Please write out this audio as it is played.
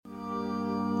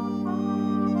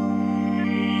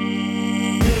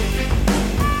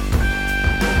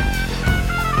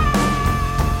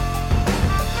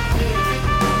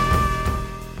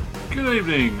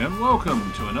evening and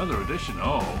welcome to another edition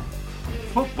of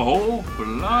Football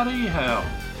Bloody Hell.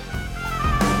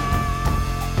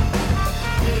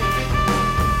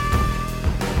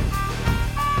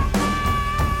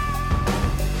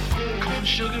 Corn,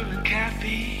 sugar and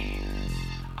caffeine.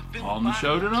 On the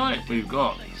show tonight we've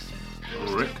got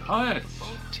Rick Hyatt.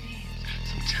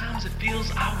 Sometimes it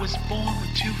feels I was born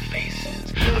with two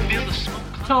faces. I feel the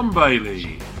smoke. Tom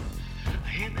Bailey. I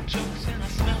hear the jokes and I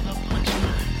smell the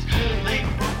punchlines. Late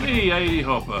broken Me, A.D.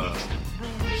 Hopper.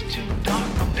 rooms too dark,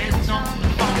 my bed's on the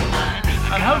phone line.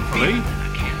 And hopefully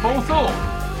Paul Thorpe,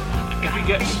 if he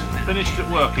gets finished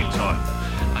at working time.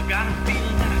 I got a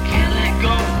feeling that I can't let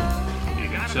go. You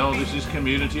can tell this is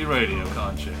community radio,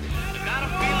 can't you? I got a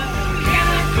feeling that I can't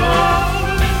let go.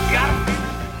 Got a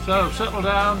feeling. So settle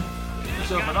down, get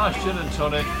yourself a nice gin and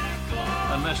tonic,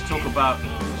 and let's talk about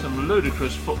some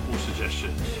ludicrous football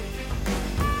suggestions.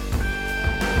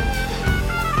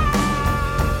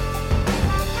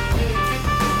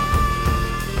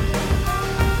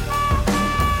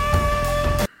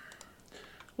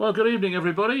 Well, good evening,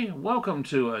 everybody. Welcome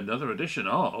to another edition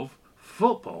of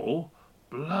Football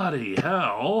Bloody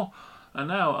Hell. And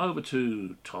now over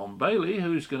to Tom Bailey,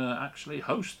 who's going to actually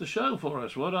host the show for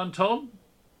us. Well done, Tom.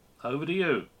 Over to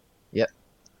you. Yep.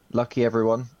 Lucky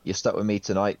everyone. You're stuck with me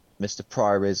tonight. Mr.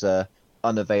 Pryor is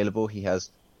unavailable. He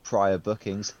has prior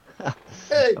bookings.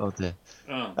 Hey. Oh dear.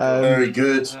 Oh, Very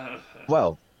good.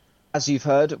 Well, as you've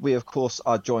heard, we of course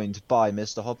are joined by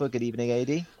Mr. Hopper. Good evening,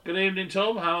 AD. good evening,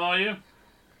 Tom. How are you?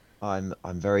 I'm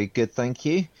very good, thank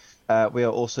you. We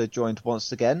are also joined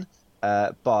once again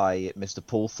by Mr.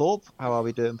 Paul Thorpe. How are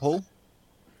we doing, Paul?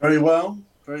 Very well.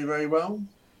 Very, very well.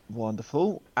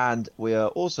 Wonderful. And we are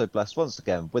also blessed once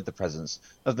again with the presence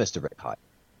of Mr. Rick Hyatt.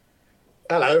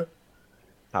 Hello.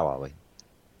 How are we?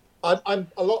 I'm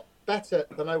a lot better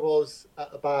than I was at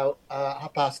about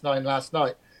 9:30 last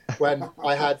night when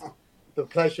I had the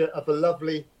pleasure of a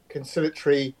lovely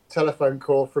conciliatory telephone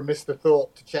call from Mr.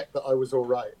 Thorpe to check that I was all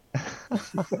right.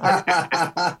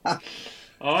 I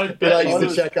But bet I he used to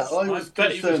was, check out. I was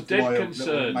bet he was concerned for dead my little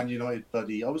concerned. Man United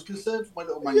buddy. I was concerned for my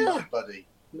little Man Yeah. United buddy.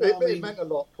 You know what I It mean? meant a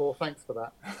lot, Paul. Thanks for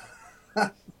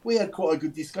that. We had quite a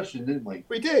good discussion, didn't we?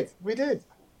 We did.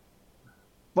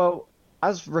 Well,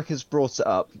 as Rick has brought it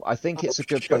up, I think it's a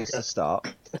good place to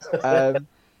start.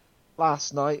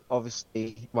 Last night,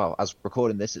 obviously, well, as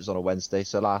recording this, it's on a Wednesday,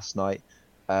 so last night,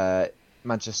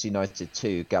 Manchester United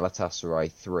 2, Galatasaray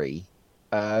 3.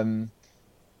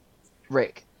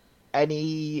 Rick,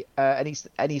 any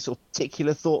sort of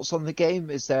particular thoughts on the game?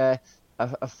 Is there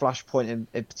a flashpoint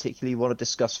in particular you want to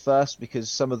discuss first? Because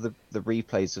some of the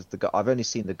replays of I've only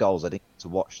seen the goals. I didn't get to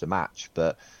watch the match,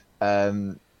 but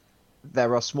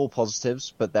there are small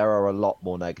positives, but there are a lot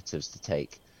more negatives to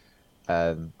take.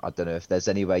 I don't know if there's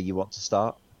anywhere you want to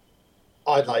start.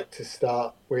 I'd like to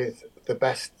start with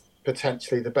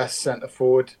potentially the best centre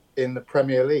forward in the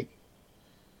Premier League.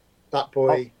 That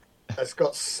boy has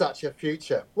got such a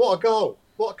future. What a goal.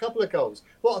 What a couple of goals.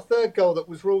 What a third goal that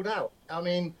was ruled out. I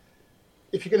mean,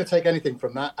 if you're going to take anything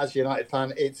from that as a United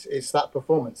fan, it's that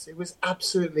performance. It was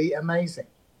absolutely amazing.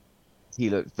 He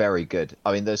looked very good.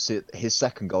 I mean, his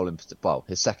second goal,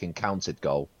 his second counted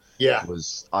goal, Yeah.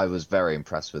 I was very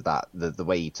impressed with that. The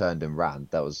way he turned and ran,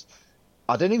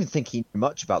 I don't even think he knew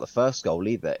much about the first goal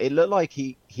either. It looked like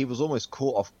he was almost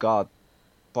caught off guard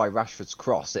by Rashford's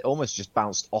cross. It almost just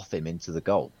bounced off him into the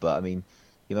goal. But I mean,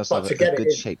 he must have a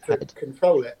good shaped to head.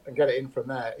 control it and get it in from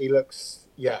there.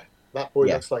 That boy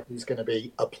looks like he's going to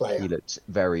be a player. He looked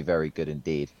very, very good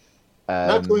indeed.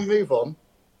 Now can we move on?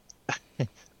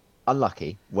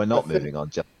 Unlucky, we're not moving on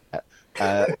just yet.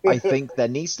 I think there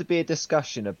needs to be a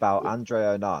discussion about Andre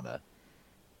Onana.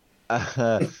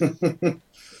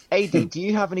 AD, do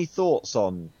you have any thoughts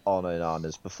on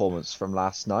Onana's performance from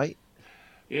last night?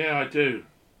 Yeah, I do.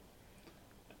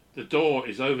 The door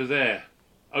is over there.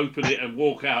 Open it and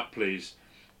walk out, please.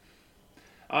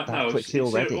 Quickly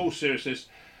already. All seriousness,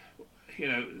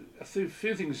 a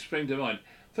few things spring to mind.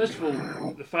 First of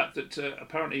all, the fact that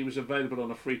apparently he was available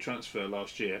on a free transfer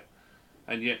last year,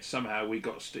 and yet somehow we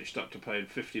got stitched up to paying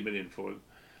 50 million for him,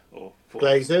 or 40,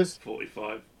 Glazers.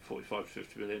 45 to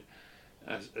 50 million,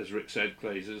 as Rick said,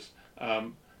 Glazers.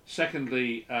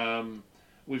 Secondly,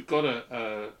 we've got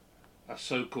a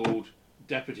so-called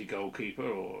deputy goalkeeper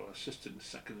or assistant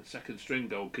second string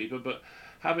goalkeeper, but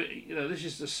this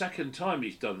is the second time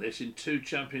he's done this in 2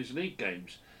 Champions League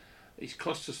games. He's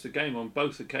cost us the game on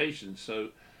both occasions, so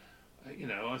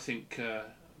I think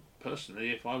personally,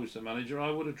 if I was the manager,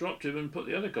 I would have dropped him and put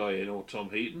the other guy in, or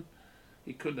Tom Heaton.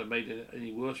 He couldn't have made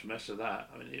any worse mess of that.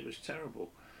 I mean, it was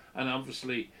terrible. And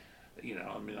obviously,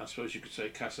 I mean, I suppose you could say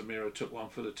Casemiro took one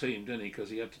for the team, didn't he? Because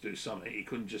he had to do something. He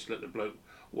couldn't just let the bloke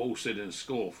waltz in and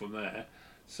score from there.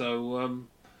 So,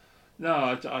 no,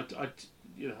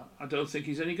 I don't think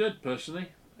he's any good personally.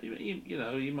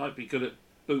 He might be good at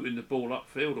booting the ball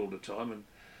upfield all the time, and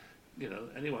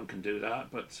anyone can do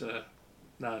that. But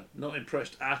no, not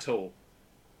impressed at all.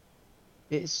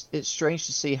 It's strange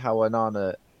to see how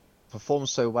Onana performed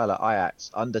so well at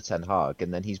Ajax under Ten Hag,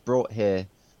 and then he's brought here,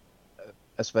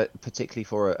 particularly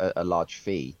for a large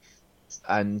fee,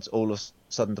 and all of a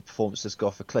sudden the performance has gone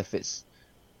off a cliff.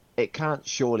 It can't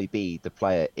surely be the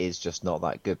player is just not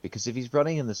that good, because if he's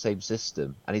running in the same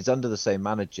system and he's under the same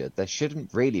manager, there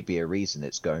shouldn't really be a reason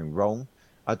it's going wrong.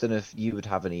 I don't know if you would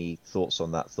have any thoughts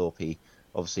on that, Thorpe.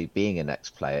 Obviously, being an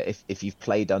ex-player, if you've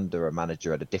played under a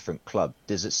manager at a different club,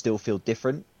 does it still feel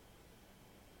different?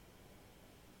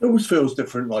 It always feels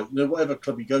different. Like whatever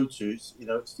club you go to,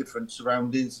 it's different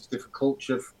surroundings, it's different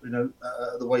culture.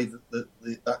 The way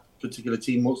that particular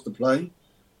team wants to play.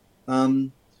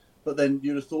 But then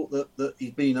you'd have thought that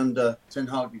he's been under Ten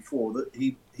Hag before, that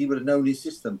he would have known his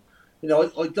system.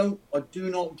 I do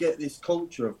not get this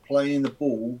culture of playing the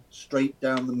ball straight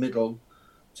down the middle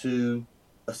to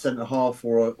a centre half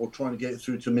or trying to get it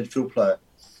through to a midfield player.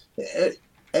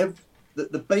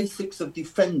 The basics of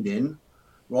defending,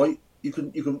 right? You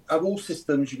can have all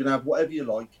systems, you can have whatever you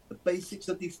like. The basics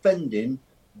of defending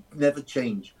never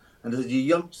change. And as a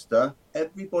youngster,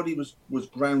 everybody was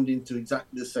ground into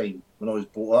exactly the same when I was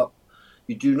brought up.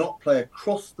 You do not play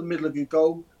across the middle of your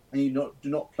goal, and you do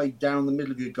not play down the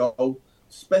middle of your goal,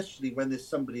 especially when there's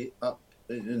somebody up,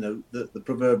 the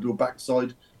proverbial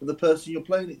backside of the person you're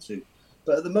playing it to.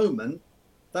 But at the moment,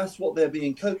 that's what they're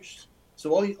being coached.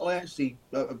 So I actually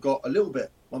have got a little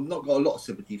bit. I've not got a lot of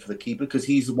sympathy for the keeper, because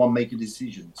he's the one making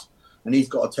decisions, and he's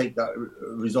got to take that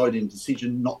residing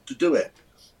decision not to do it.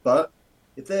 But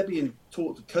if they're being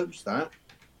taught to coach that,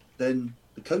 then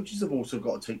the coaches have also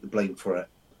got to take the blame for it.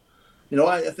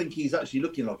 I think he's actually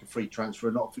looking like a free transfer,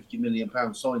 not a £50 million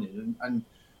signing. And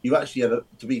you actually had,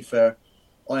 to be fair,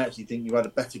 I actually think you had a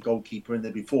better goalkeeper in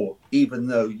there before, even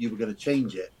though you were going to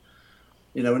change it.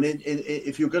 And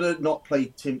if you're going to not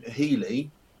play Tim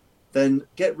Healy, then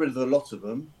get rid of a lot of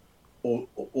them,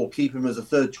 or keep him as a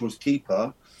third choice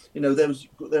keeper.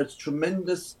 There's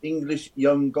tremendous English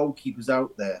young goalkeepers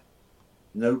out there.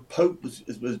 Pope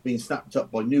has been snapped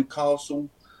up by Newcastle.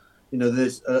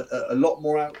 There's a lot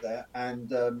more out there,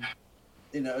 and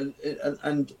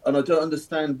and I don't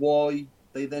understand why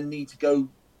they then need to go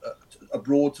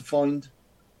abroad to find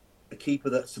a keeper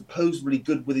that's supposedly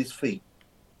good with his feet.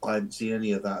 I haven't seen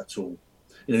any of that at all.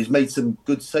 He's made some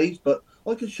good saves, but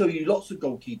I could show you lots of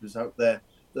goalkeepers out there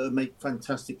that make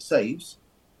fantastic saves.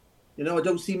 I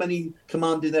don't see many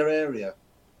commanding their area.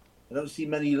 I don't see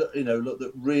many,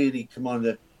 that really command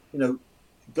their,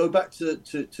 go back to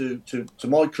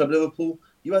my club, Liverpool.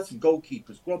 You had some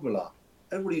goalkeepers, Grobbelaar.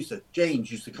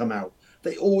 James used to come out.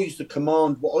 They all used to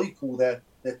command what I call their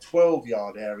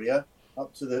 12-yard area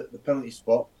up to the penalty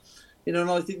spot. And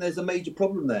I think there's a major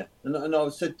problem there. And I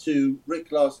said to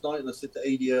Rick last night, and I said to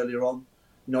AD earlier on,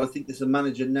 I think there's a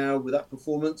manager now with that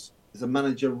performance. There's a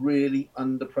manager really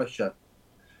under pressure.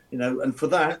 And for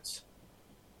that,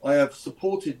 I have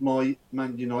supported my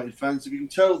Man United fans. If you can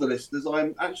tell the listeners,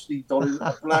 I'm actually donning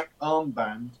a black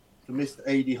armband for Mr.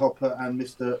 A.D. Hopper and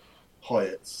Mr.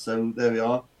 Hyatt. So there we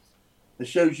are. It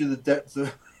shows you the depth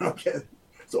of...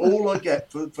 So all I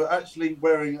get for actually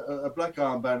wearing a black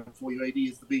armband for you, AD,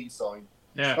 is the B sign.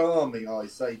 Yeah. Charming, I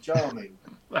say, charming.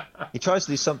 He tries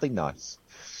to do something nice.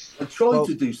 I tried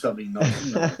to do something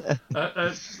nice.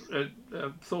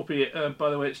 Thorpe, by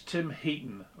the way, it's Tom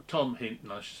Heaton,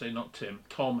 I should say, not Tim.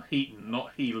 Tom Heaton,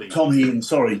 not Healy. Tom Heaton,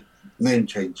 sorry. Name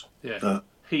change. Yeah,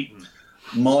 Heaton.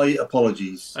 My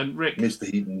apologies, and Rick, Mr.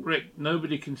 Heaton. Rick,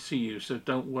 nobody can see you, so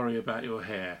don't worry about your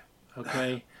hair,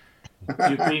 okay?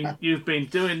 You've been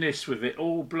doing this with it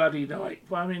all bloody night.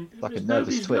 Well, I mean, like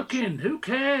nobody's looking. Who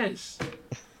cares?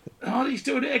 Oh, he's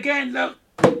doing it again. Look.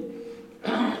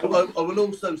 I will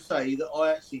also say that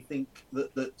I actually think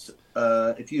that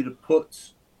if you'd have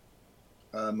put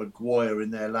Maguire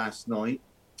in there last night,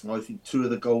 I think two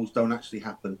of the goals don't actually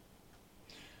happen.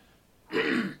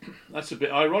 That's a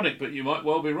bit ironic, but you might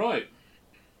well be right.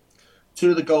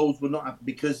 Two of the goals will not happen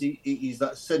because he's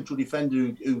that central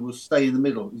defender who will stay in the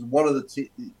middle. He's one of the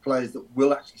players that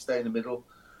will actually stay in the middle,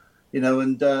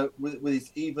 and with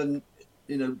his even,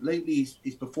 lately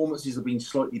his performances have been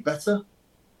slightly better,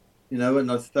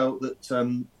 and I felt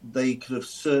that they could have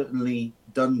certainly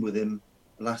done with him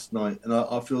last night. And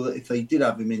I feel that if they did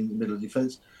have him in the middle of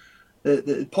defence,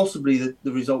 possibly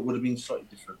the result would have been slightly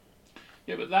different.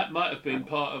 Yeah, but that might have been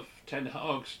part of Ten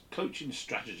Hag's coaching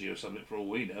strategy or something, for all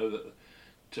we know, that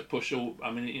to push all.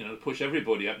 I mean, push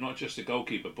everybody up, not just the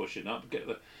goalkeeper pushing up, get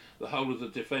the whole of the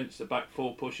defence, the back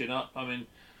four pushing up. I mean,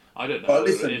 I don't know But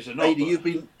whether listen, it is or not. Adi, you've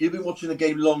been watching the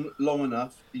game long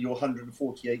enough. You're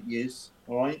 148 years,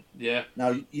 all right. Yeah.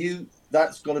 Now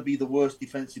that's got to be the worst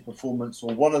defensive performance,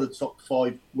 or one of the top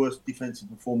 5 worst defensive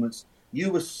performance.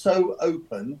 You were so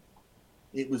open,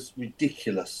 it was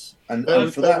ridiculous. And There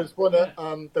for that, was one at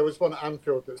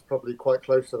Anfield that's probably quite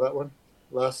close to that one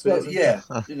last season. well, yeah,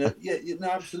 no,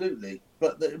 absolutely.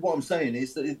 But what I'm saying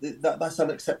is that's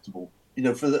unacceptable.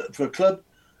 For a club,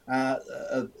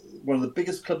 one of the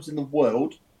biggest clubs in the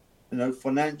world,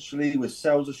 financially with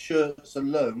sales of shirts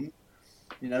alone,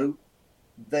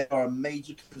 they are a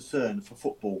major concern for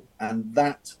football, and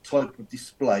that type of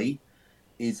display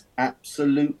is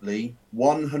absolutely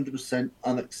 100%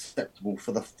 unacceptable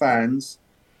for the fans.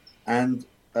 And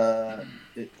apart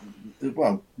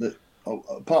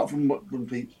from what would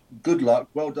be good luck,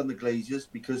 well done the Glazers,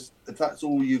 because if that's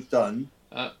all you've done,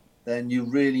 then you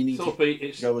really need to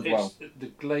go as well. It's the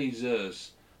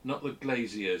Glazers, not the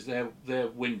Glaziers. They're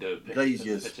window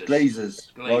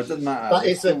Glazers. Well, it doesn't matter.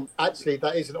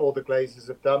 That isn't all the Glazers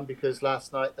have done, because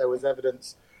last night there was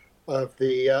evidence of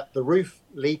the roof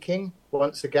leaking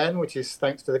once again, which is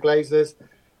thanks to the Glazers,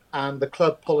 and the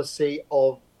club policy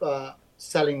of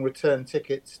selling return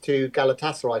tickets to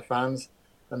Galatasaray fans,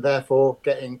 and therefore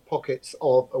getting pockets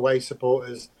of away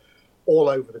supporters all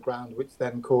over the ground, which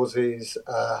then causes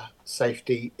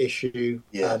safety issue.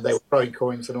 Yes. And they were throwing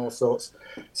coins and all sorts.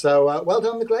 So well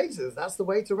done the Glazers. That's the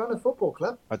way to run a football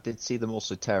club. I did see them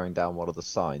also tearing down one of the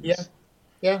signs.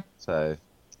 Yeah. So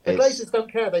the Glazers don't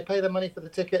care. They pay the money for the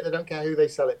ticket. They don't care who they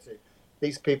sell it to.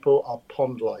 These people are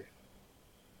pond life.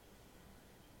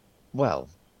 Well,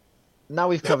 now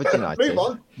we've covered United. Move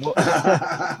on.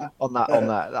 on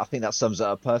that, I think that sums it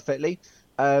up perfectly.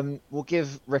 We'll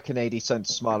give Rick and AD something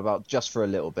to smile about just for a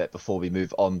little bit before we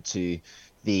move on to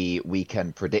the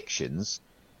weekend predictions.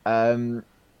 AD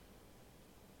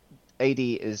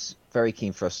is very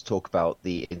keen for us to talk about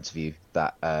the interview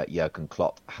that Jurgen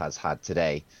Klopp has had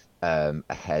today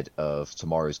ahead of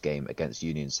tomorrow's game against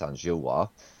Union Saint-Gilloise.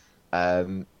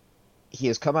 He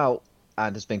has come out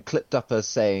and has been clipped up as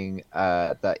saying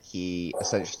that he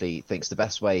essentially thinks the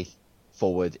best way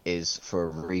forward is for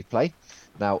a replay.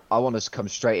 Now, I want us to come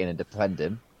straight in and defend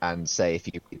him and say, if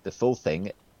you read the full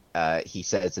thing, he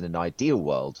says in an ideal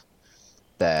world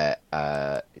that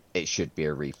it should be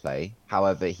a replay.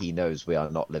 However, he knows we are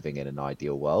not living in an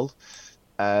ideal world.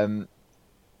 AD,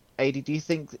 do you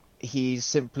think he's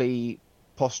simply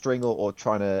posturing or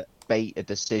trying to bait a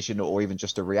decision or even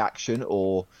just a reaction,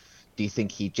 or do you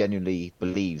think he genuinely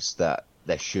believes that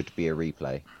there should be a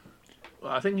replay?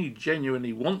 Well, I think he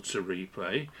genuinely wants a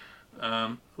replay.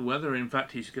 Whether in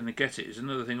fact he's going to get it is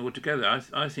another thing altogether.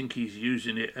 I think he's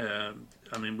using it. I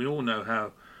mean, we all know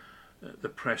how the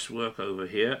press work over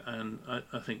here, and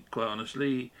I think quite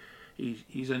honestly,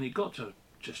 he's only got to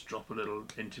just drop a little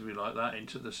interview like that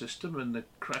into the system, and the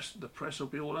press will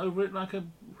be all over it like a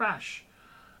rash.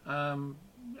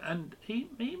 And he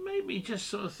may be just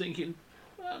sort of thinking,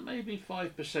 well, maybe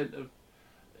 5% of,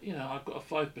 I've got a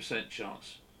 5%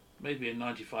 chance, maybe a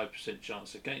 95%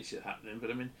 chance against it happening.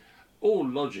 But I mean, all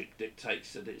logic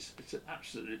dictates that it's an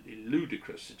absolutely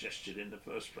ludicrous suggestion in the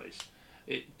first place.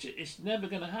 It's never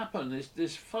going to happen.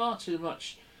 There's far too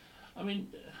much. I mean,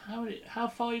 how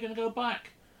far are you going to go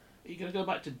back? Are you going to go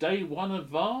back to day one of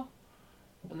VAR,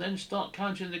 and then start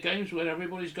counting the games where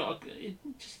everybody's got?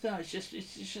 It's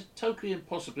just totally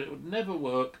impossible. It would never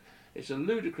work. It's a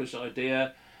ludicrous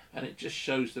idea, and it just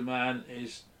shows the man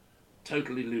is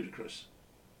totally ludicrous.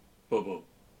 Bobo.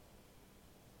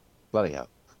 Bloody hell.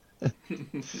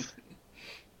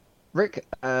 Rick,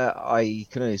 I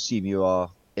can only assume you are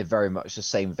in very much the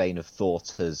same vein of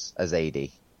thought as AD.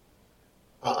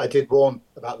 I did warn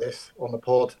about this on the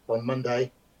pod on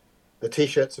Monday. The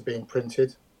T-shirts are being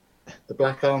printed, the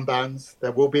black armbands.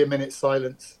 There will be a minute's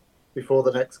silence before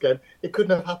the next game. It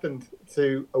couldn't have happened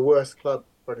to a worse club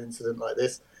for an incident like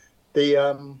this. They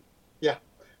do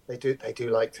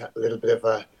like to have a little bit of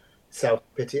a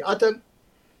self-pity.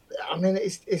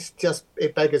 It's just,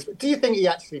 it beggars. Do you think he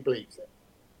actually believes it?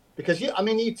 Because you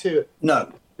two,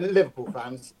 no, Liverpool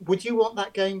fans, would you want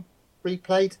that game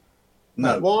replayed?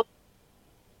 No. Why?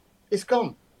 It's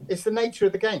gone. It's the nature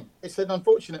of the game. It's an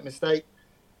unfortunate mistake.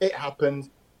 It happened.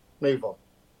 Move on.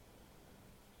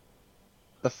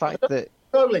 The fact that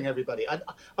trolling everybody. I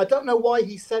don't know why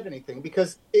he said anything,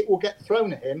 because it will get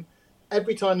thrown at him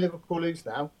every time Liverpool lose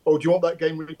now. Oh, do you want that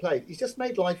game replayed? He's just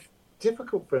made life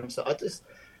difficult for himself.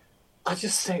 I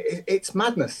just say it's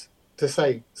madness. to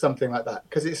say something like that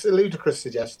because it's a ludicrous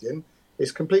suggestion.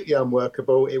 It's completely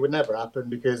unworkable. It would never happen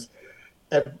because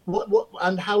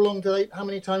and how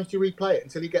many times do you replay it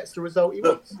until he gets the result he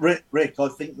wants? Rick, I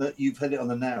think that you've hit it on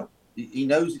the nail. He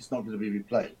knows it's not going to be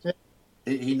replayed. Yeah.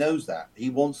 He knows that. He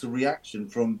wants a reaction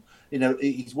from,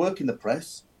 he's working the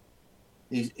press,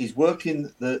 he's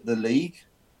working the league,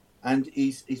 and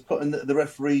he's putting the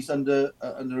referees under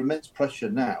immense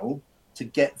pressure now to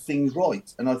get things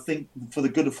right. And I think for the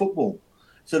good of football.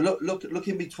 So look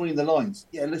in between the lines.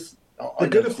 Yeah, listen. The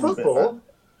good of football.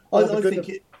 I think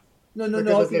it. No.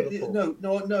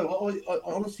 I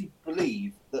honestly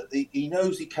believe that he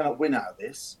knows he cannot win out of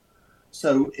this.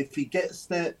 So if he gets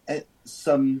there at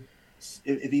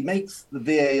if he makes the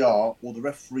VAR or the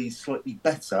referees slightly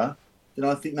better, then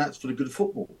I think that's for the good of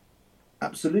football.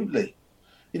 Absolutely.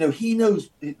 He knows.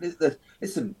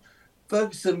 Listen,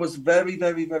 Ferguson was very,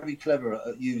 very, very clever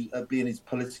at being his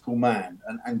political man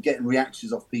and getting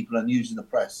reactions off people and using the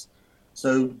press.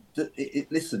 So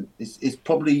listen, it's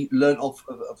probably learnt off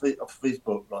his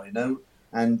book, right?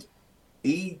 And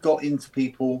he got into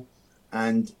people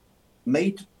and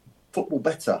made football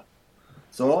better.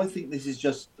 So I think this is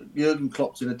just Jurgen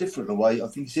Klopp's in a different way. I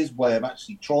think it's his way of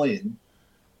actually trying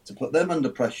to put them under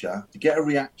pressure, to get a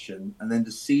reaction, and then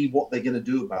to see what they're going to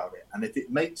do about it. And if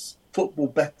it makes football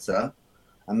better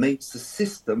and makes the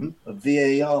system of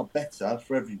VAR better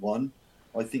for everyone,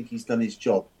 I think he's done his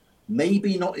job.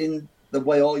 Maybe not in the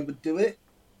way I would do it,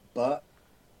 but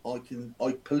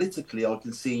politically I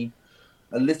can see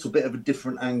a little bit of a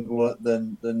different angle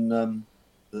than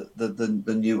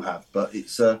you have. But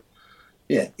it's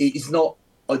it's not.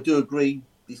 I do agree.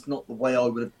 It's not the way I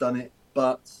would have done it,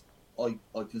 but I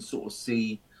can sort of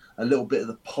see a little bit of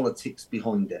the politics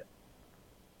behind it.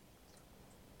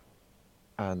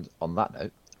 And on that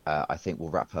note, I think we'll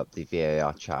wrap up the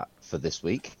VAR chat for this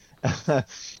week.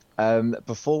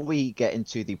 Before we get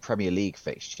into the Premier League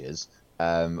fixtures,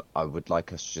 I would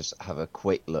like us to just have a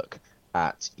quick look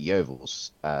at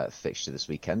Yeovil's fixture this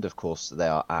weekend. Of course, they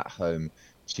are at home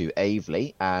to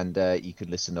Aveley, and you could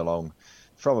listen along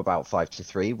from about 5 to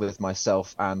 3 with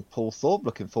myself and Paul Thorpe.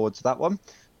 Looking forward to that one.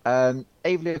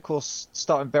 Aveley, of course,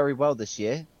 starting very well this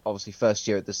year. Obviously, first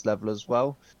year at this level as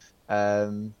well.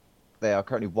 They are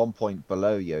currently 1 point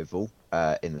below Yeovil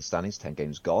in the standings, 10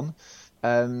 games gone.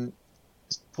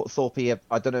 Thorpe,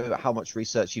 I don't know how much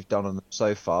research you've done on them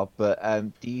so far, but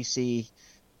do you see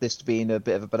this being a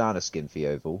bit of a banana skin for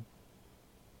Yeovil?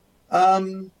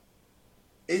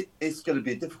 It's going to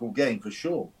be a difficult game for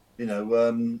sure.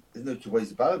 There's no two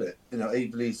ways about it.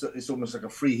 Aveley, it's almost like a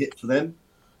free hit for them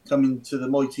coming to the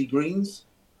mighty Greens,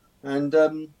 and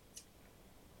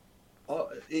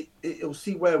it'll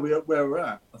see where we're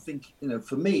at. I think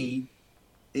for me,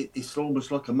 it's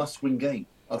almost like a must-win game.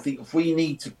 I think if we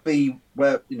need to be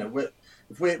where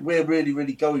if we're really,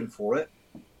 really going for it,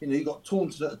 you've got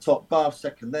Taunton at the top, Bath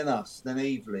second, then us, then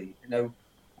Aveley,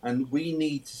 and we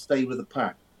need to stay with the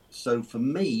pack. So for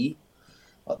me,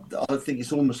 I think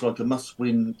it's almost like a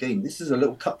must-win game. This is a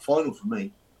little cup final for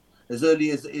me. As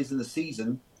early as it is in the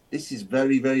season, this is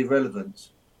very, very relevant.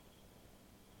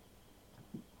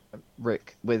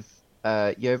 Rick, with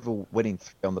Yeovil winning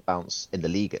 3 on the bounce in the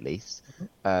league at least,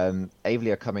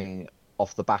 Aveley are coming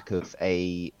off the back of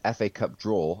a FA Cup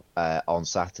draw on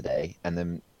Saturday and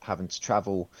then having to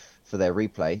travel for their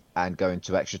replay and go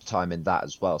into extra time in that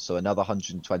as well. So another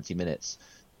 120 minutes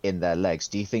in their legs.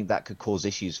 Do you think that could cause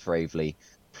issues for Aveley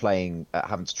having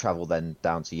to travel then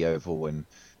down to Yeovil and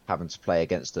having to play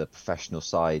against a professional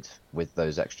side with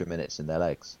those extra minutes in their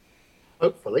legs?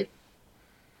 Hopefully.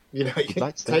 You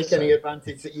like take any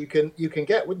advantage that you can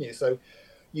get, wouldn't you? So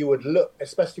you would look,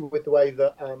 especially with the way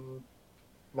that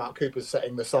Mark Cooper's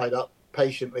setting the side up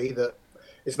patiently, that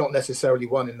it's not necessarily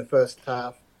won in the first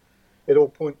half. It all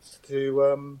points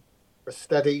to a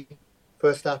steady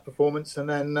first half performance, and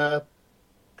then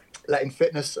letting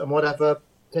fitness and whatever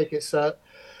take its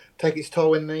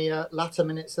toll in the latter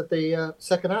minutes of the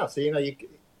second half. So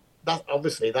that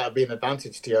obviously that would be an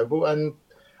advantage to Yeovil, and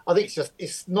I think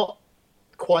it's not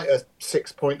quite a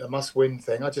 6-point must-win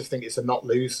thing. I just think it's a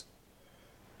not-lose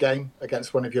game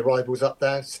against one of your rivals up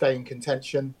there, stay in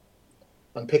contention,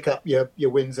 and pick up your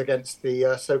wins against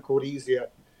the so-called easier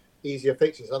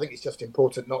fixtures. I think it's just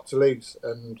important not to lose,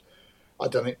 and I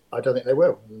don't think they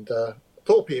will. And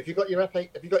Thorpe, have you got your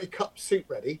cup suit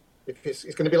ready? If it's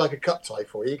going to be like a cup tie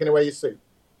for you, you're going to wear your suit.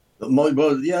 I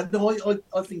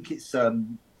think it's.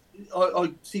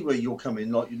 I see where you're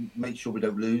coming. Like, you make sure we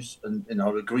don't lose, and I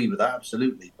agree with that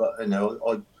absolutely. But I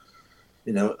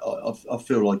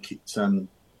feel like it's. A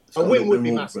win would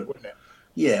be massive, wouldn't it?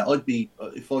 Yeah, I'd be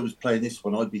if I was playing this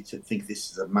one, I'd be to think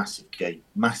this is a massive game,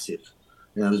 massive.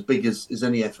 As big as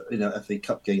any FA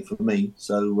Cup game for me.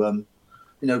 So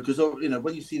because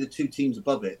when you see the two teams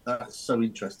above it, that's so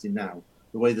interesting now.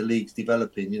 The way the league's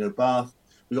developing. Bath,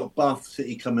 we've got Bath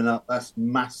City coming up. That's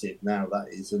massive now. That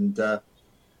is, and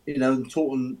and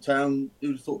Taunton Town,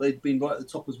 who'd have thought they'd been right at the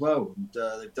top as well,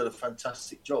 and they've done a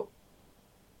fantastic job.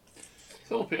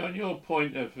 Thorpe, on your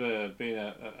point of being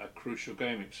a crucial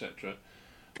game, etc.,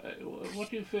 what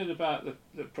do you feel about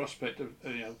the prospect of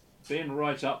being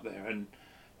right up there, and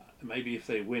maybe if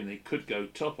they win, they could go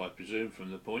top, I presume, from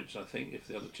the points, I think, if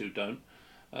the other two don't.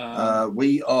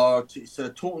 We are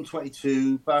Taunton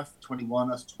 22, Bath 21,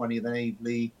 that's 20, then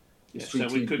Aveley is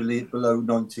 3 teams below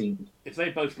 19. If they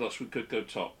both lost, we could go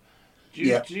top. Do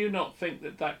you not think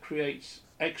that creates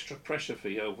extra pressure for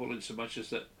Yeovil, in so much as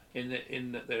that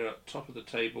in that they're at top of the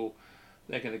table,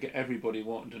 they're going to get everybody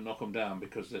wanting to knock them down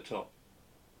because they're top?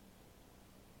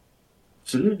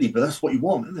 Absolutely, but that's what you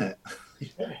want, isn't it?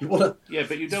 You want to. Yeah,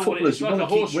 but you don't want it. It's like a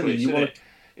horse race, isn't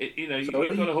it? You've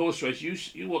got a horse race.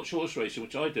 You watch horse racing,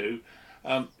 which I do.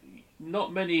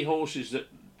 Not many horses that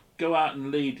go out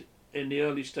and lead in the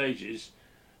early stages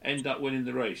end up winning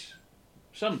the race.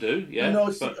 Some do, yeah. No,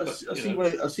 I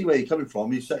see where you're coming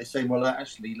from. You're saying, well,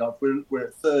 actually, like we're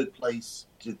at third place,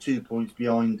 to 2 points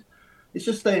behind. It's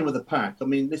just staying with the pack. I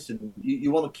mean, listen,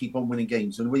 you want to keep on winning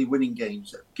games, and when you're winning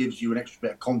games, it gives you an extra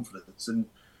bit of confidence. And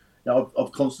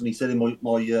I've constantly said in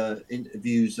my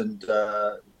interviews and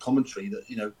commentary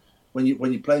that when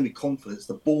you're playing with confidence,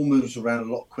 the ball moves around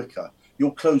a lot quicker.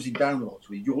 You're closing down a lot.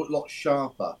 You're a lot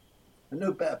sharper, and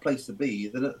no better place to be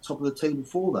than at the top of the table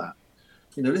for that.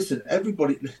 Listen,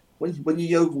 everybody when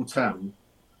you're Yeovil Town,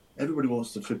 everybody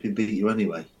wants to flipping beat you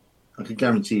anyway. I can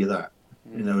guarantee you that.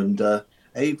 And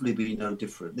Aveley be no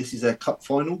different. This is their cup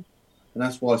final, and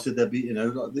that's why I said they'll be.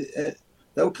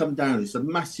 They'll come down. It's a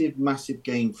massive, massive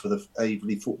game for the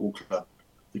Aveley Football Club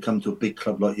to come to a big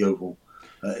club like Yeovil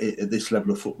at this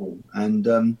level of football. And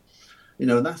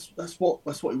that's what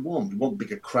we want. We want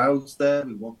bigger crowds there.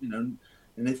 We want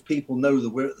and if people know that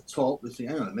we're at the top, they think,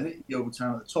 hang on a minute, Yeovil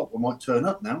Town at the top, we might turn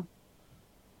up now.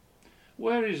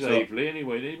 Where is Aveley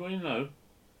anyway? Anybody know?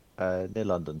 Near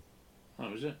London.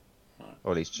 Oh, is it? Right.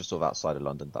 Or at least just sort of outside of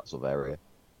London, that sort of area.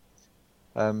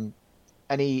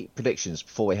 Any predictions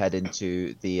before we head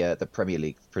into the Premier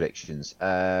League predictions?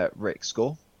 Rick,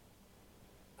 score?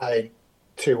 2-1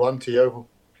 to Yeovil.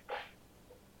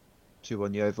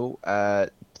 2-1 Yeovil.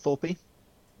 Thorpe?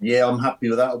 Yeah, I'm happy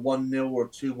with that. A 1-0 or a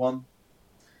 2-1.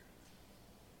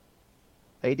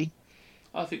 Adi?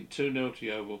 I think 2-0 to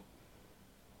Yeovil.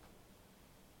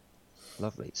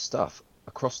 Lovely stuff.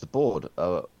 Across the board,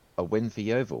 a win for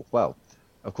Yeovil. Well,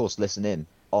 of course, listen in.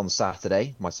 On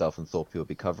Saturday, myself and Thorpe will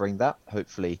be covering that.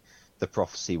 Hopefully, the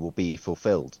prophecy will be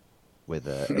fulfilled with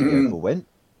a Yeovil win.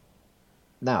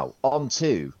 Now, on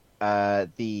to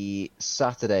the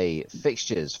Saturday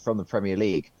fixtures from the Premier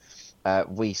League.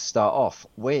 We start off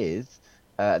with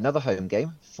another home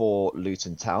game for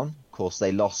Luton Town. Of course,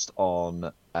 they lost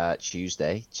on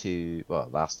Tuesday to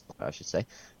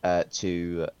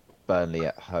Burnley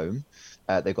at home.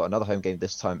 They've got another home game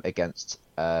this time against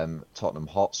Tottenham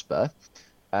Hotspur.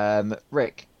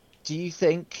 Rick, do you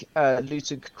think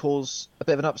Luton could cause a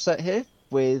bit of an upset here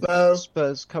with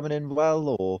Spurs coming in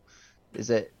well, or is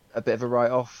it a bit of a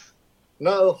write-off?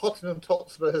 No, Tottenham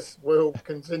Hotspurs will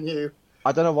continue.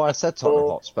 I don't know why I said Tottenham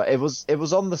Hotspur. It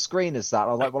was on the screen as that.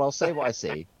 I was like, well, I'll say what I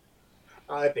see.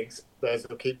 I think Spurs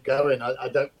will keep going. I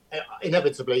don't.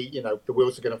 Inevitably, the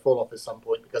wheels are going to fall off at some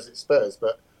point because it's Spurs,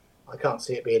 but I can't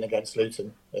see it being against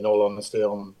Luton, in all honesty,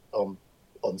 on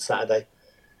Saturday.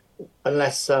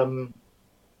 Unless, it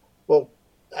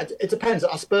depends.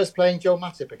 Are Spurs playing Joe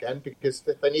Matip again? Because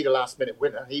if they need a last-minute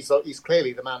winner, he's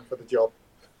clearly the man for the job.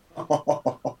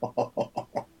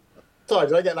 Sorry,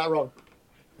 did I get that wrong?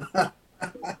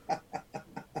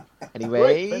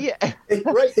 Anyway,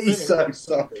 Great he's so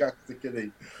sarcastic, isn't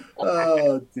he?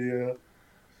 Oh dear.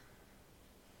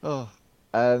 Oh,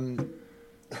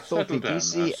 Settle down.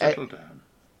 Settle down.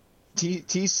 Do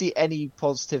you see any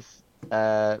positive?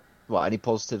 Any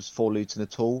positives for Luton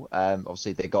at all?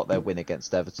 Obviously, they got their win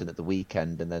against Everton at the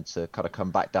weekend, and then to kind of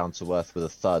come back down to earth with a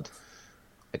thud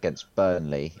against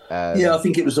Burnley. I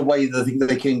think it was the way that I think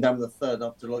they came down with a third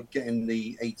after getting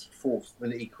the 84th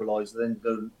minute equaliser, then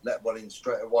go let one in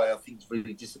straight away. I think it's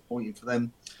really disappointing for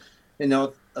them.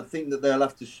 I think that they'll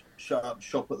have to shut up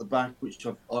shop at the back, which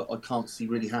I can't see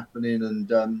really happening. And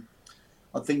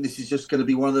I think this is just going to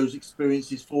be one of those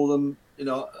experiences for them.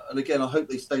 And again, I hope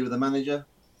they stay with the manager.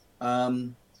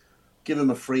 Give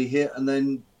them a free hit, and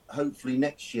then hopefully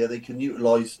next year they can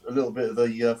utilise a little bit of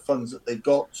the funds that they've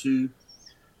got to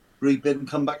rebuild and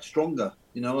come back stronger.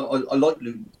 You know, I like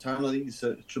Luton Town. I think it's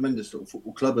a tremendous little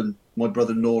football club, and my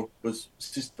brother-in-law was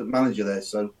assistant manager there.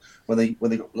 So when they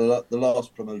got the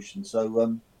last promotion,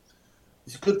 so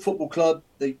it's a good football club.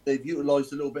 They've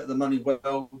utilised a little bit of the money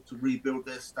well to rebuild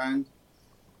their stand,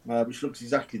 which looks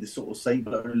exactly the sort of same,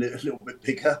 but a little bit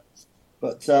bigger.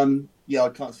 But I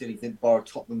can't see anything bar a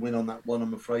Tottenham win on that one,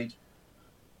 I'm afraid.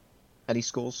 Any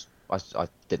scores? I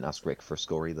didn't ask Rick for a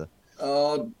score either.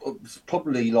 It's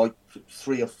probably like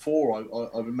 3 or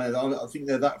 4. I remember. I think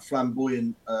they're that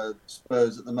flamboyant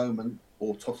Spurs at the moment,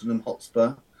 or Tottenham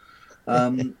Hotspur, for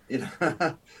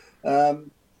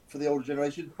the older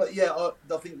generation. But yeah,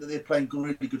 I think that they're playing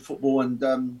really good football, and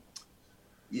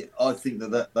I think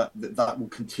that will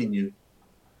continue.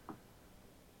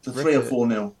 So 3 or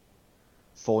 4-0.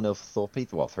 4-0 for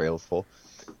Thorpe. Well, 3 or 4.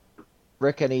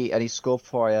 Rick, any score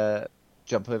before I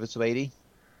jump over to AD?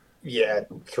 Yeah,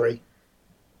 3.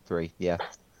 3, yeah.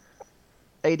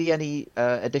 AD, any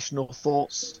additional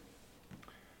thoughts?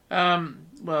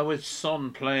 Well, with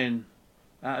Son playing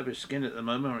out of his skin at the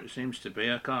moment, or it seems to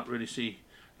be, I can't really see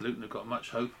Luton have got much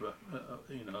hope,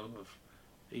 of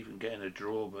even getting a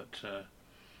draw. But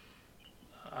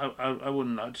I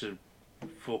wouldn't like to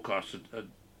forecast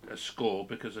a score,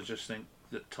 because I just think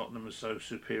that Tottenham is so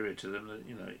superior to them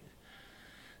that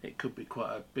it could be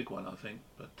quite a big one, I think.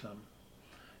 But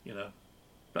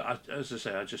But as I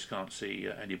say, I just can't see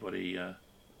anybody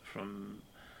from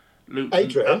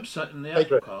Luton upsetting the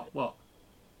apple cart. What?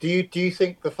 Do you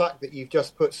think the fact that you've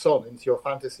just put Son into your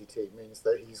fantasy team means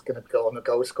that he's going to go on a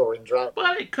goal scoring drought?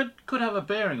 Well, it could have a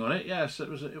bearing on it. Yes, it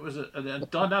was a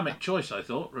dynamic choice, I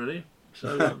thought, really.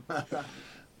 So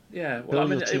yeah, well, I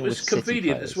mean, it was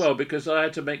convenient as well, because I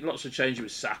had to make lots of changes.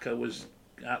 With Saka was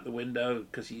out the window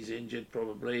because he's injured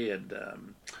probably, and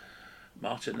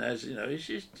Martinez.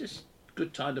 It's just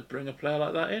good time to bring a player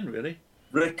like that in, really.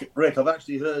 Rick, I've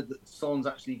actually heard that Son's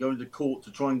actually going to court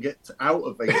to try and get out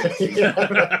of vacancy. Get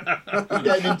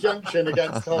an injunction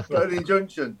against Tottenham. An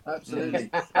injunction, absolutely.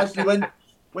 Actually,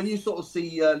 when you sort of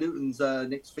see Luton's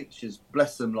next fixtures,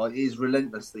 bless them, like, it is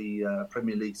relentless, the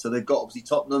Premier League. So they've got obviously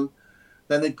Tottenham,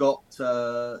 then they've got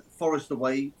Forest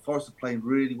away. Forest are playing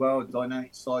really well, a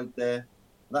dynamic side there.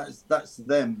 That's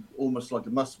them almost like a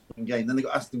must-win game. Then they've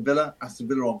got Aston Villa. Aston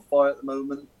Villa are on fire at the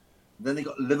moment. Then they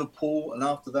got Liverpool, and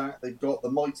after that they've got the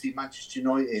mighty Manchester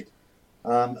United,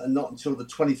 and not until the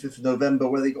 25th of November,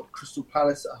 where they got Crystal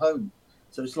Palace at home.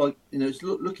 So it's like, it's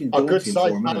looking daunting. A good side,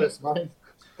 for them, Palace, man.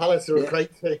 Palace are a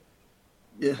great team.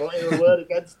 Yeah, not hear a word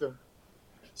against them.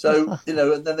 So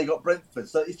and then they got Brentford.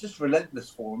 So it's just relentless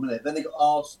for them, isn't it? Then they got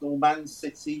Arsenal, Man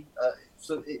City.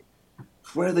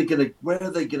 Where are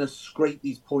they gonna scrape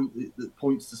these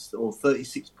points or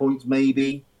 36 points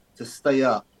maybe to stay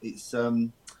up? It's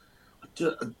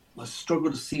I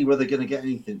struggle to see where they're going to get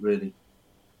anything, really.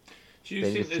 Do you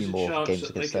think there's a chance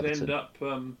that they could end up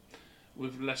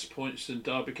with less points than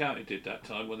Derby County did that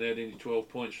time, when they had only 12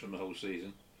 points from the whole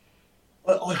season?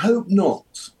 I hope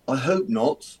not.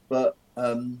 But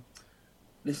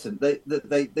listen, they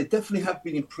definitely have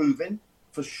been improving,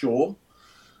 for sure.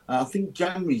 I think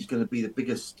January is going to be the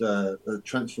biggest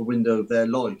transfer window of their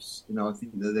lives. I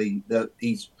think that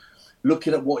he's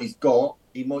looking at what he's got.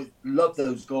 He might love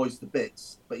those guys to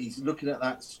bits, but he's looking at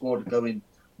that squad going,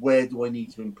 where do I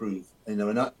need to improve? And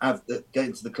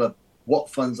getting to the club, what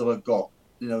funds have I got?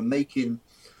 Making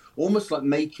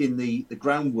the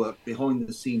groundwork behind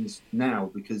the scenes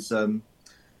now, because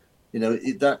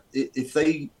if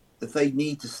they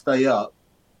need to stay up,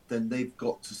 then they've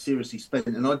got to seriously spend.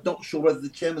 And I'm not sure whether the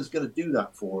chairman's going to do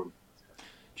that for them.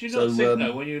 Do you not think,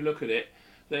 though, when you look at it,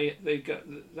 they got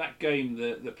that game,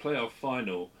 the playoff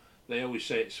final? They always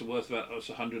say it's worth about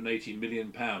 £180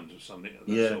 million or something,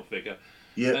 that sort of figure.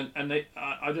 Yeah. And they,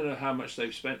 I don't know how much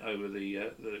they've spent over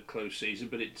the close season,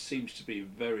 but it seems to be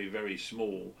very, very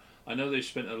small. I know they've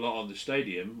spent a lot on the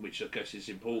stadium, which I guess is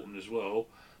important as well.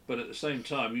 But at the same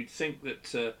time, you'd think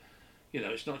that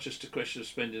it's not just a question of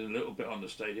spending a little bit on the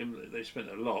stadium. They spent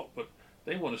a lot, but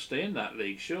they want to stay in that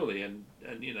league, surely. And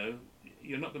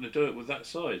you're not going to do it with that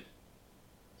side.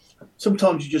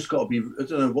 Sometimes you just got to be. I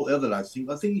don't know what the other lads think.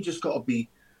 I think you just got to be.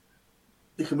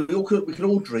 We can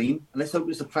all dream, and let's hope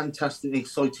it's a fantastic,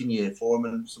 exciting year for them,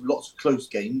 and lots of close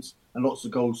games and lots of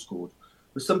goals scored.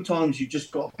 But sometimes you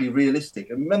just got to be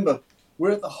realistic. And remember,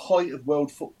 we're at the height of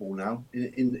world football now,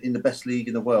 in the best league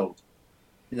in the world.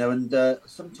 And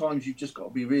sometimes you've just got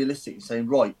to be realistic and saying,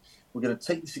 right, we're going to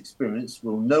take this experience.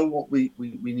 We'll know what we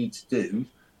need to do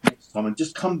next time, and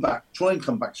just try and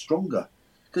come back stronger.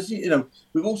 because you know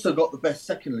we've also got the best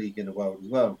second league in the world as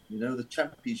well. You know, the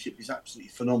Championship is absolutely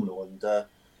phenomenal, and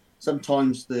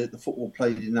sometimes the football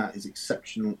played in that is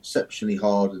exceptionally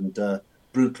hard and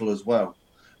brutal as well.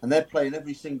 And they're playing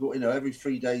every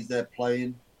 3 days they're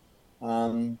playing,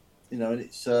 and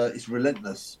it's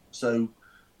relentless. So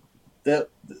the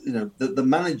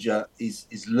manager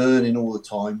is learning all the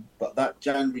time, but that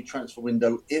January transfer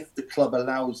window, if the club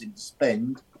allows him to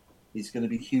spend, is going to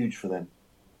be huge for them.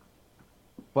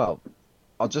 Well,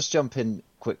 I'll just jump in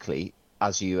quickly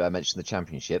as you mentioned the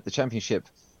Championship. The Championship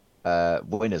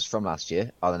winners from last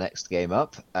year are the next game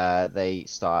up. They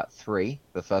start at 3.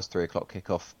 The first 3 o'clock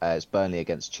kickoff is Burnley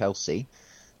against Chelsea.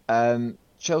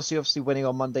 Chelsea obviously winning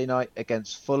on Monday night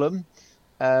against Fulham,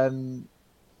 and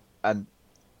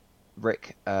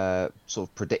Rick sort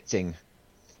of predicting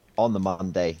on the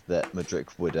Monday that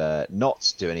Mudryk would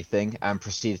not do anything and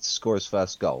proceeded to score his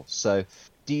first goal. So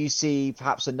do you see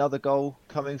perhaps another goal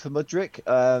coming for Mudryk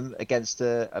against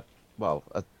a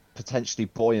potentially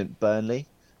buoyant Burnley?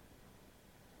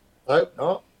 Hope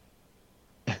not.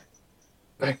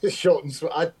 Short and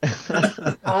sweet.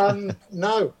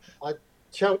 No.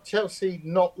 Chelsea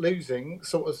not losing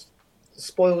sort of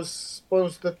spoils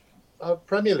the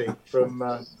Premier League from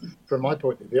my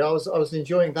point of view. I was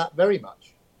enjoying that very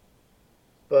much.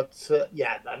 But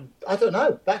I don't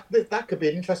know. That could be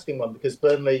an interesting one because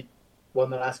Burnley won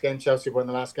the last game, Chelsea won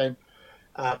the last game.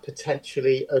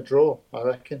 Potentially a draw, I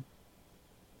reckon.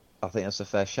 I think that's a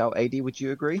fair shout. AD, would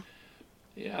you agree?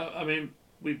 Yeah, I mean,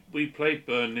 we played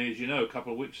Burnley, as you know, a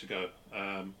couple of weeks ago,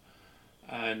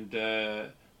 and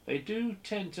they do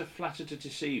tend to flatter to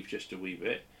deceive just a wee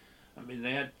bit. I mean,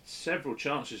 they had several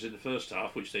chances in the first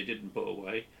half, which they didn't put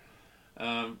away.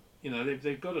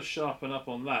 They've got to sharpen up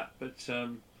on that, but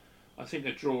I think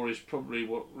a draw is probably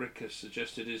what Rick has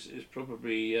suggested is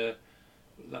probably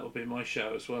that would be my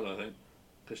shout as well, I think,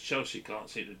 because Chelsea can't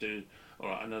seem to do. All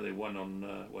right, I know they won on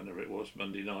whenever it was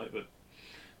Monday night, but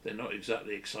they're not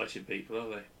exactly exciting people, are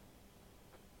they?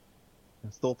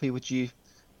 Thorpe, would you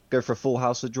go for a full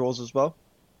house of draws as well?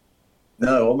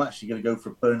 No, I'm actually going to go for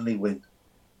a Burnley win.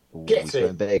 Ooh, Get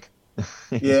it. big.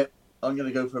 Yeah, I'm going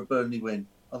to go for a Burnley win.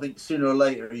 I think sooner or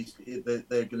later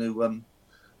they're going to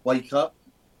wake up.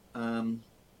 The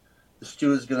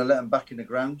stewards are going to let them back in the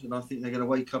ground, and I think they're going to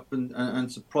wake up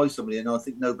and surprise somebody. And I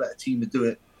think no better team to do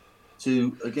it.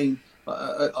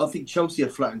 I think Chelsea are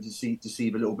flattened to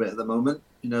deceive a little bit at the moment.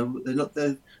 You know, they're not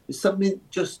there. There's something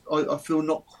just I feel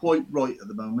not quite right at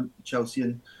the moment, Chelsea,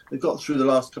 and they've got through the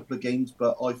last couple of games,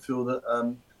 but I feel that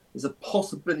there's a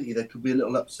possibility there could be a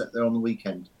little upset there on the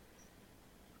weekend.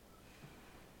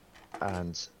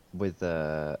 And with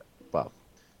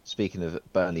speaking of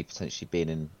Burnley potentially being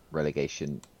in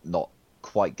relegation, not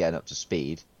quite getting up to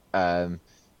speed,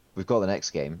 we've got the next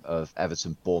game of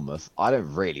Everton-Bournemouth. I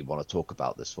don't really want to talk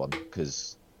about this one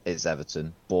because it's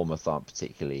Everton. Bournemouth aren't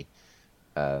particularly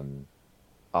playing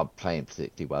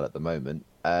particularly well at the moment.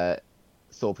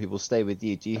 Thought people stay with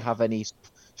you. Do you have any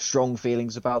strong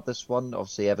feelings about this one?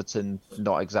 Obviously, Everton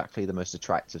not exactly the most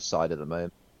attractive side at the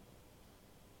moment.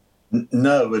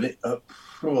 No, and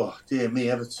dear me,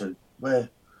 Everton. Where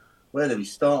do we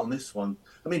start on this one?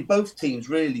 I mean, both teams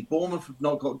really. Bournemouth have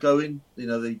not got going. You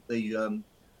know, they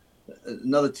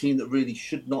another team that really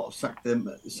should not have sacked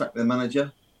their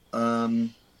manager,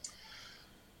 and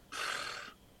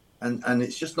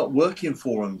it's just not working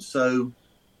for them. So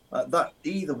that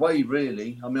either way,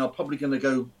 really. I mean, I'm probably going to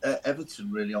go Everton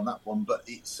really on that one, but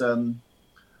it's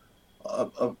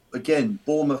again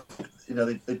Bournemouth. You know,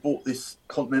 they bought this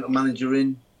continental manager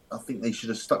in. I think they should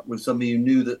have stuck with somebody who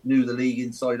knew the league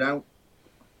inside out,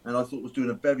 and I thought was doing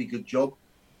a very good job.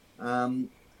 And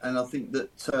I think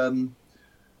that, I'm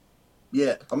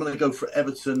going to go for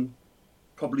Everton,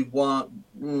 probably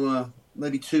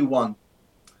maybe 2-1.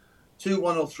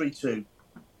 2-1 or 3-2.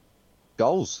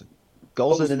 Goals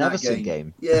in an Everton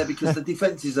game. Yeah, because the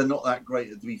defences are not that great,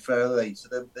 to be fair, are they? So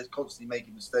they're constantly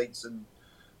making mistakes, and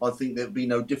I think there'll be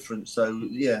no difference. So,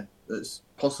 yeah, it's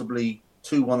possibly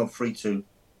 2-1 or 3-2.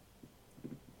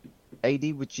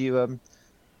 AD, would you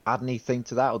add anything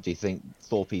to that, or do you think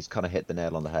Thorpe's kind of hit the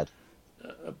nail on the head?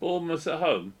 Bournemouth at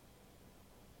home?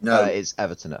 No. It's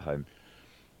Everton at home.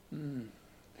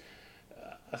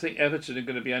 I think Everton are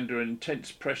going to be under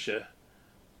intense pressure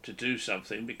to do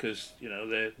something because, you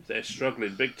know, they're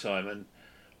struggling big time. And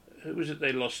who was it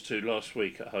they lost to last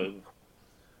week at home?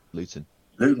 Luton.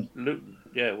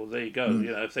 Yeah, well, there you go.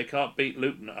 You know, if they can't beat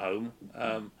Luton at home,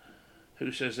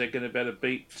 who says they're going to better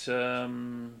beat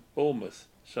Bournemouth?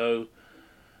 So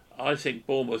I think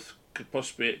Bournemouth could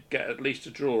possibly get at least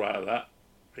a draw out of that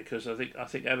because I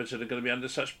think Everton are going to be under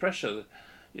such pressure.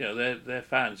 their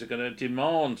fans are going to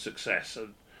demand success.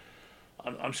 And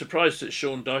I'm surprised that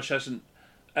Sean Dyche hasn't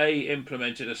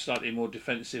implemented a slightly more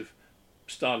defensive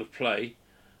style of play,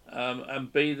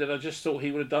 and B, that I just thought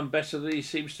he would have done better than he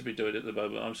seems to be doing at the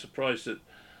moment. I'm surprised at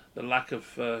the lack of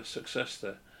success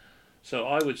there. So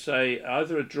I would say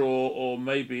either a draw or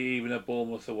maybe even a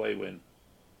Bournemouth away win.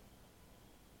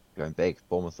 Going big,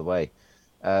 Bournemouth away.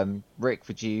 Rick,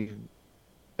 would you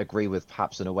agree with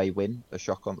perhaps an away win? A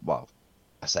shock on... Well,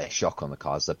 I say a shock on the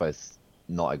cards. They're both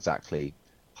not exactly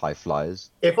high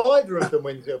flyers. If either of them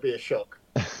wins, it'll be a shock.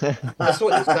 That's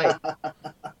what you say.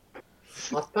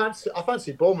 I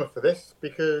fancy Bournemouth for this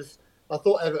because I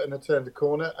thought Everton had turned the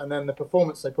corner, and then the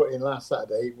performance they put in last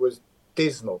Saturday was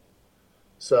dismal.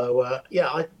 So I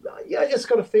just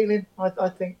got a feeling. I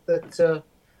think that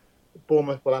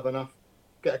Bournemouth will have enough.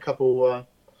 Get a couple on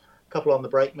the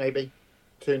break, maybe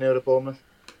 2-0 to Bournemouth.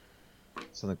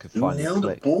 Something could finally 2-0 to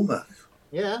click. Bournemouth.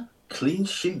 Yeah, Clean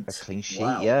sheet. A clean sheet,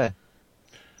 Wow. yeah.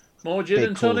 More gin Big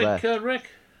and call tonic, there. Rick?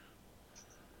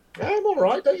 I'm all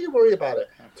right. Don't you worry about it.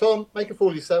 Tom, make a fool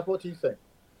of yourself. What do you think?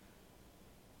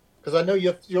 Because I know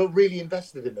you're really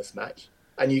invested in this match,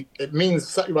 and it means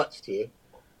so much to you.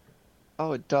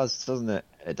 Oh, it does, doesn't it?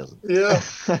 It doesn't. Yeah.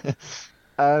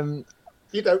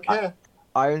 You don't care.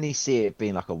 I only see it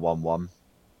being like a 1-1.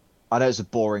 I know it's a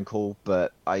boring call,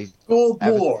 but Go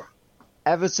more.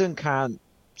 Everton can't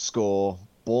score.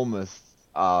 Bournemouth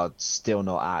are still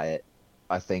not at it.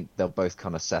 I think they'll both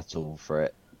kind of settle for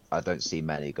it. I don't see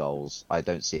many goals. I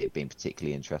don't see it being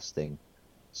particularly interesting.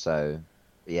 So,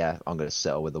 yeah, I'm going to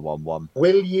settle with a 1-1.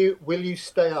 Will you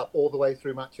stay up all the way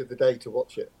through Match of the Day to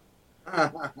watch it?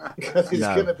 Because it's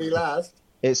No. going to be last.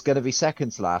 It's going to be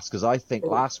second to last because I think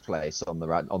last place on the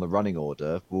running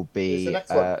order will be It's the next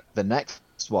one. the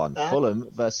next one, Fulham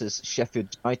versus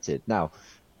Sheffield United. Now,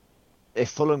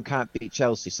 if Fulham can't beat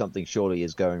Chelsea, something surely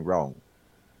is going wrong.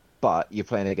 But you're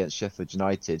playing against Sheffield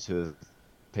United, who have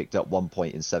picked up 1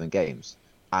 point in 7 games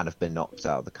and have been knocked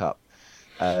out of the cup.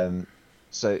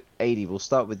 So, Adi, we'll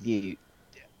start with you.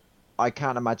 I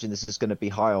can't imagine this is going to be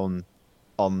high on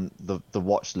the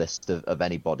watch list of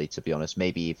anybody, to be honest.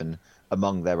 Maybe even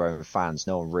among their own fans.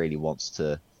 No one really wants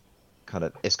to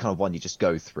it's kind of one you just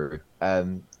go through.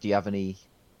 Do you have any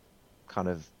kind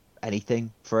of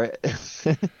anything for it?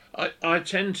 I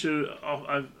tend to,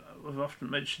 I've often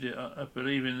mentioned it, I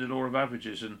believe in the law of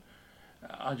averages, and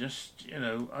I just,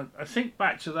 I think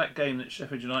back to that game that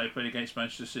Sheffield United played against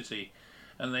Manchester City,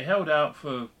 and they held out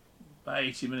for about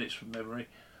 80 minutes from memory.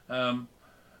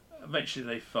 Eventually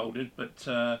they folded, but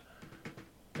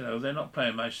they're not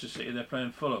playing Manchester City, they're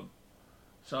playing Fulham.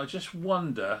 So I just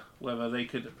wonder whether they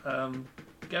could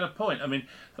get a point. I mean,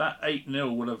 that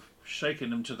 8-0 would have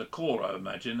shaken them to the core, I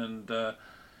imagine, and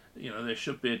there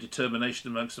should be a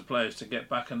determination amongst the players to get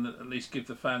back and at least give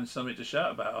the fans something to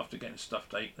shout about after getting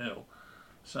stuffed 8-0.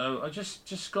 So I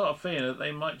just got a feeling that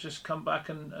they might just come back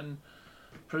and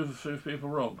prove a few people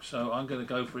wrong. So I'm going to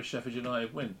go for a Sheffield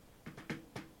United win.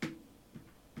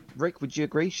 Rick, would you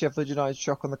agree? Sheffield United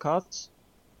shock on the cards?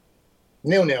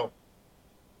 0-0.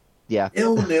 Yeah.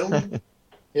 0-0.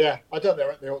 Yeah, I don't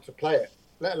think they ought to play it.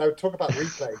 Let alone talk about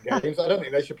replaying games. I don't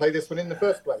think they should play this one in the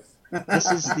first place.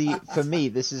 For me,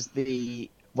 this is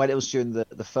when it was during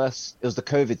the first, it was the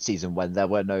COVID season when there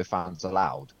were no fans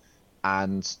allowed.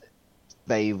 And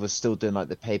they were still doing like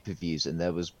the pay-per-views, and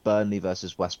there was Burnley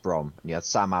versus West Brom, and you had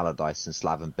Sam Allardyce and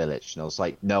Slaven Bilic, and I was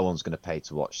like, no one's going to pay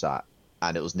to watch that.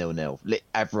 And it was 0-0.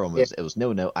 Everyone was, It was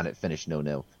 0-0, and it finished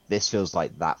 0-0. This feels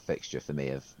like that fixture for me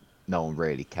of no one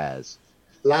really cares.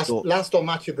 Last on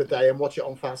Match of the Day and watch it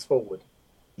on fast forward.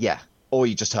 Yeah, or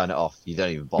you just turn it off. You don't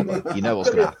even bother. You know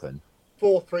what's going to happen.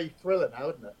 4-3 thriller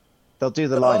now, isn't it? They'll do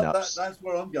the lineups. That's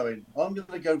where I'm going. I'm going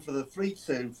to go for the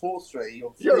 3-2, 4-3, or 3.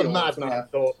 You're a madman, I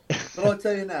thought. But I'll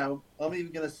tell you now, I'm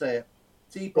even going to say it.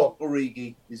 Deepak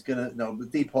Origi is going to... No, but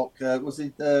Deepak, was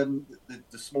it the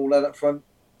small lad up front?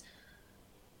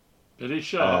 It is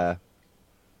sharp.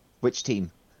 Which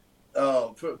team?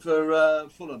 Oh, for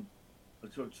Fulham. I'm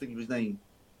trying to think of his name.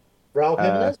 Raul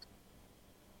Jimenez?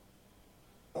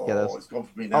 Oh, it's gone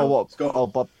for me now. Oh, what? It's gone. Oh,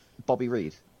 Bobby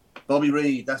Reid. Bobby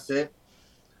Reid, that's it.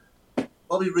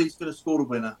 Bobby Reid's going to score the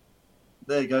winner.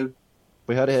 There you go.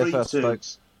 We heard it here 3-2. first,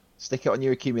 folks. Stick it on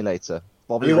your accumulator.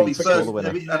 Bobby It'll be Reid score first, the winner.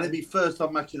 and it'll be first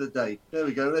on Match of the Day. There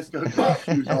we go. Let's go.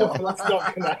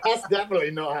 That's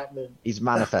definitely not happening. He's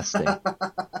manifesting.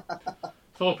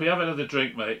 Thorpe, have another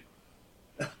drink, mate.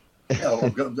 Yeah,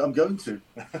 I'm going to.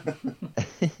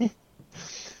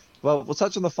 Well, we'll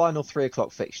touch on the final 3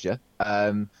 o'clock fixture.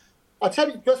 I'll tell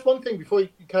you just one thing before you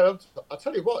carry on. I'll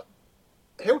tell you what,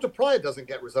 Hilda Pryor doesn't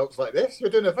get results like this. You're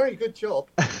doing a very good job.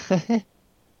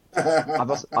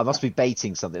 I must be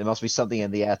baiting something. There must be something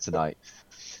in the air tonight.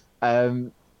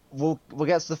 We'll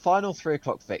get to the final 3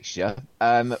 o'clock fixture.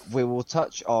 We will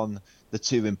touch on the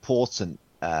two important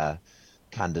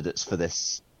candidates for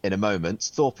this in a moment.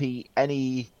 Thorpe,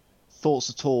 any thoughts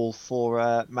at all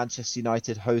for Manchester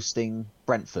United hosting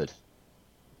Brentford?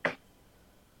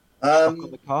 Shock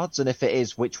on the cards, and if it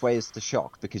is, which way is the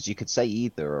shock? Because you could say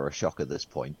either are a shock at this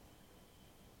point.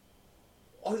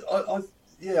 I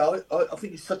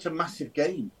think it's such a massive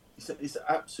game. It's an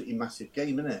absolutely massive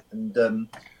game, isn't it? And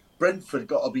Brentford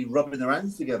got to be rubbing their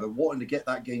hands together, wanting to get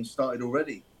that game started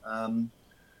already. I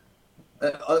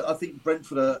think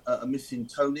Brentford are missing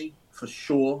Tony for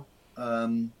sure.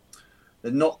 They're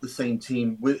not the same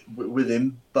team with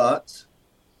him, but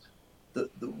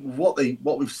what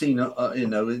we've seen,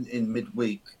 in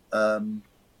midweek,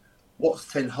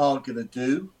 what's Ten Hag going to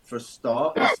do for a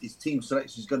start? His team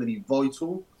selection is going to be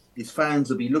vital. His fans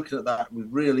will be looking at that with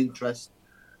real interest.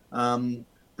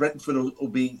 Brentford will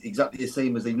be exactly the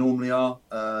same as they normally are.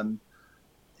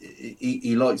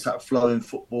 He likes that flowing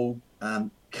football.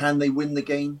 Can they win the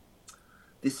game?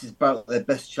 This is about their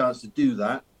best chance to do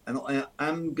that. And I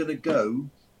am going to go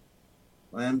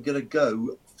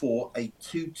for a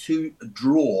 2-2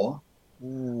 draw,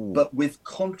 but with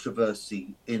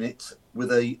controversy in it,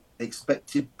 with a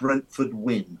expected Brentford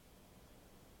win.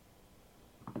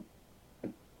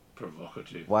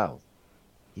 Provocative. Wow,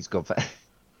 he's gone for.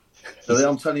 So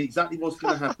I'm telling you exactly what's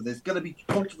going to happen. There's going to be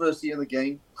controversy in the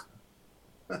game.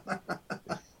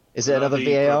 Is it another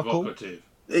VAR call?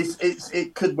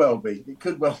 It could well be. It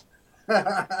could well.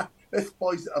 Let's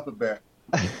spice it up a bit.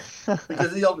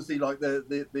 Because he obviously, like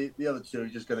the other two, are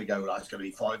just going to go, it's going to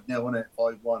be 5-0, isn't it?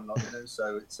 5-1,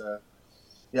 So it's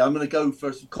I'm going to go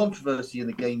for some controversy in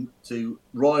the game to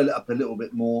rile it up a little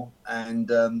bit more,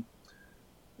 and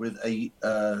with a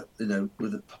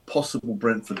possible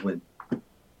Brentford win.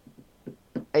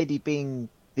 AD, being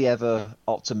the ever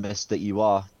optimist that you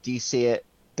are, do you see it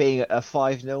being a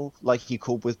 5-0 like you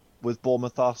called with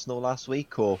Bournemouth Arsenal last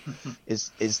week, or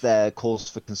is there cause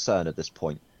for concern at this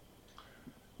point?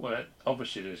 Well,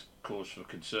 obviously there's cause for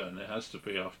concern. There has to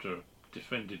be after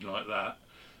defending like that.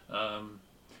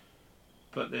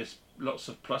 But there's lots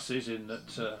of pluses in that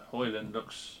Højlund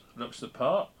looks the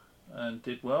part and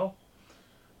did well.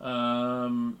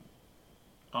 I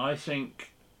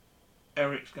think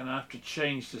Eric's going to have to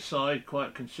change the side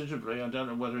quite considerably. I don't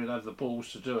know whether he'll have the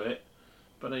balls to do it,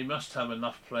 but he must have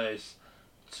enough players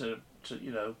to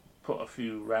put a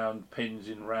few round pins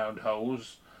in round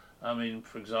holes. I mean,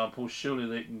 for example, surely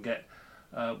they can get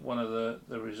one of the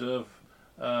reserve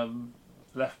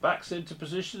left backs into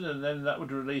position, and then that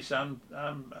would release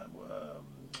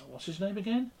what's his name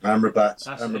again? Amrabat.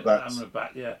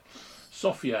 Amrabat, yeah.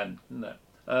 Sofian, isn't it?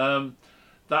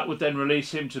 That would then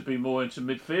release him to be more into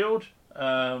midfield.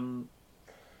 I'm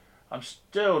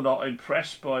still not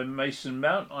impressed by Mason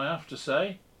Mount, I have to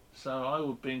say. So I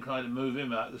would be inclined to move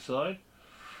him out the side.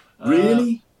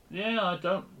 Really? Yeah,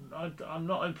 I'm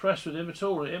not impressed with him at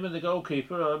all. Him and the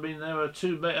goalkeeper. I mean, there are that's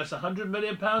 £100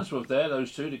 million worth there.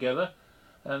 Those two together.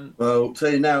 And well, I'll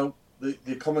tell you now, the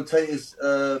commentators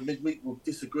midweek will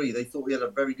disagree. They thought he had a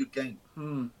very good game.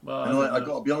 Well, and I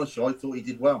got to be honest with you, I thought he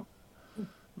did well.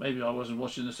 Maybe I wasn't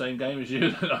watching the same game as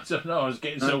you. I don't know. I was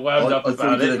getting so wound up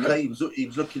about he it. Did okay. He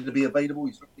was looking to be available.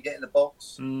 He was looking to get in the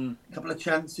box. A couple of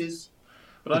chances.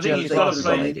 But I think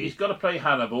he's got to play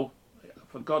Hannibal.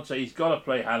 For God's sake, he's got to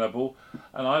play Hannibal.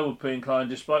 And I would be inclined,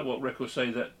 despite what Rick will say,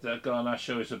 that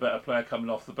Garnacho is a better player coming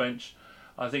off the bench.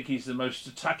 I think he's the most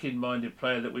attacking-minded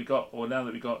player that we got, or now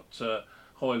that we got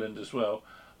Højlund as well.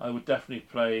 I would definitely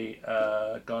play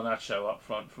Garnacho up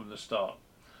front from the start.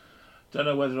 Don't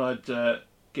know whether I'd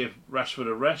give Rashford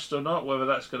a rest or not, whether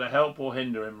that's going to help or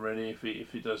hinder him really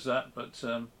if he does that. But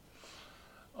and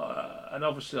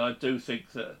obviously I do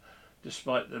think that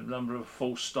despite the number of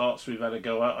false starts we've had to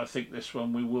go at, I think this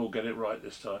one we will get it right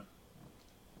this time.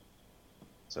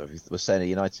 So we're saying a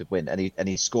United win.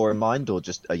 Any score in mind, or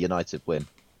just a United win?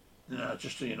 No,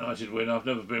 just a United win. I've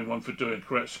never been one for doing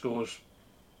correct scores.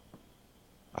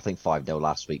 I think 5-0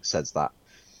 last week says that.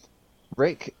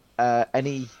 Rick,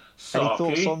 any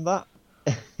thoughts on that?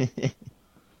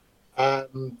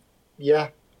 Yeah,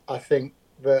 I think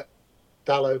that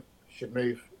Dalot should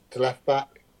move to left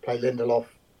back, play Lindelof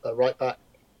right back,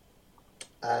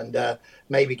 and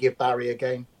maybe give Barry a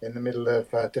game in the middle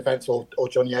of defence, or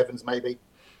Johnny Evans maybe.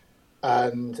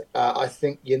 And I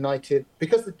think United,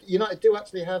 because United do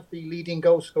actually have the leading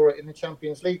goal scorer in the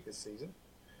Champions League this season,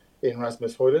 in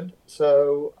Rasmus Højlund.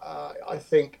 So I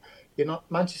think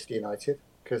Manchester United,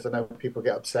 because I know people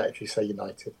get upset if you say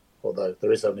United, although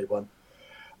there is only one.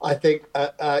 I think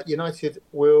United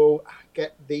will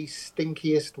get the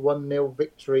stinkiest 1-0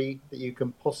 victory that you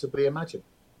can possibly imagine.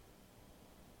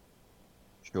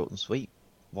 Short and sweet.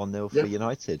 1-0 Yeah. for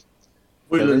United.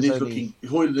 Højlund There is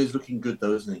is looking good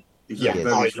though, isn't he? He's Yeah. looking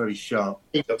very, very sharp.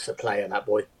 He looks a player, that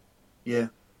boy. Yeah.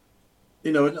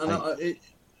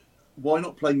 Why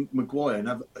not play Maguire and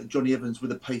have Johnny Evans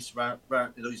with a pace around?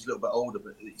 He's a little bit older,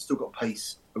 but he's still got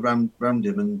pace around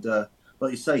him. And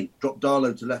like you say, drop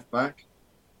Darlow to left back.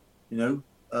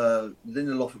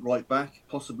 Lindelof at right back,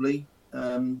 possibly.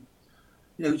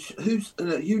 Who's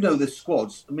the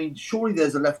squads? I mean, surely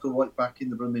there's a left or right back in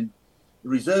the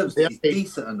reserves that is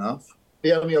decent enough.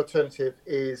 The only alternative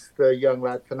is the young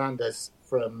lad Fernandez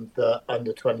from the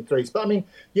under-23s. But I mean,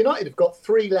 United have got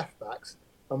 3 left backs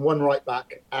and 1 right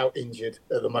back out injured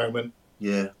at the moment.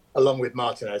 Yeah. Along with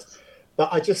Martinez.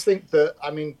 But I just think that,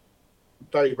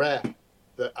 very rare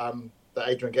that that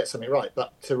Adrian gets something right.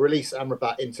 But to release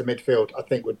Amrabat into midfield, I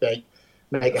think would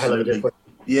make a hell of a difference.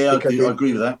 Yeah, I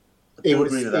agree with that.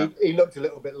 He looked a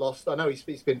little bit lost. I know he's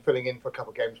been filling in for a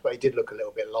couple of games, but he did look a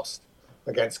little bit lost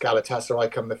against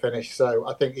Galatasaray come the finish. So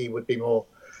I think he would be more...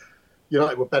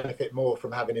 United would benefit more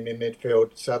from having him in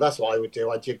midfield. So that's what I would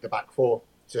do. I'd jig the back 4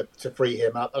 to free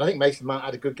him up. And I think Mason Mount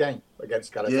had a good game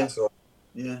against Galatasaray.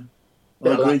 Yeah. I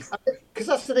agree. Because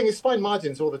that's the thing, it's fine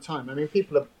margins all the time. I mean,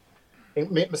 people are,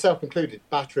 myself included,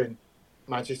 battering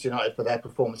Manchester United for their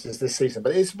performances this season.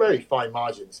 But it's very fine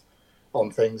margins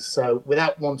on things. So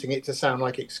without wanting it to sound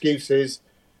like excuses,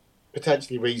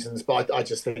 potentially reasons, but I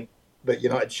just think that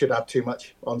United should have too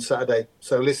much on Saturday.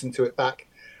 So listen to it back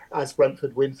as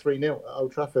Brentford win 3-0 at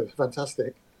Old Trafford.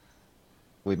 Fantastic.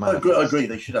 I agree.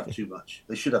 They should have too much.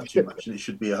 They should have too much, and it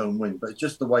should be a home win. But it's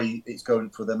just the way it's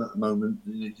going for them at the moment.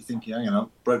 You're thinking, hang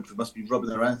on, Brentford must be rubbing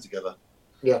their hands together.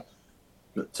 Yeah.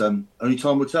 But only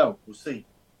time will tell. We'll see.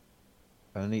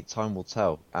 Only time will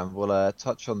tell. And we'll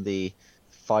touch on the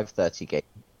 5:30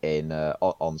 game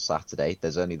on Saturday.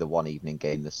 There's only the one evening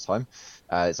game this time.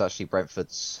 It's actually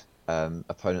Brentford's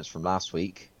opponents from last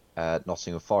week,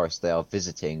 Nottingham Forest. They are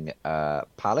visiting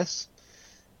Palace.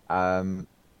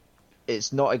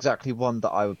 It's not exactly one that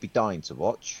I would be dying to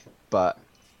watch, but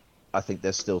I think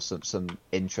there's still some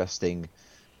interesting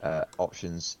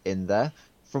options in there.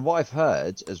 From what I've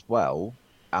heard as well,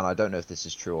 and I don't know if this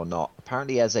is true or not,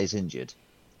 apparently Eze's injured.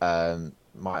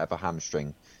 Might have a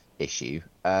hamstring issue.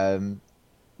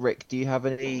 Rick, do you have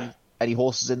any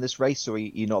horses in this race, or are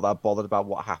you not that bothered about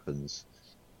what happens?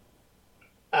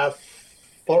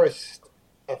 Forest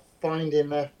are finding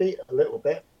their feet a little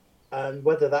bit, and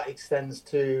whether that extends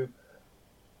to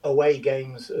away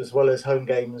games as well as home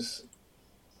games,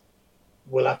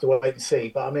 we'll have to wait and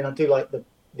see. But I mean, I do like the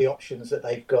options that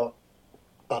they've got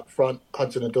up front: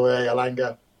 Hudson-Odoi,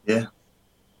 Elanga. Yeah.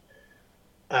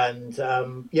 And I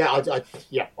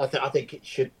think it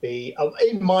should be.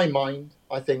 In my mind,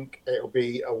 I think it'll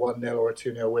be a 1-0 or a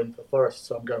 2-0 win for Forest.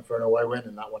 So I'm going for an away win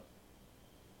in that one.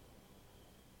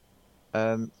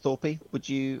 Thorpe, would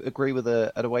you agree with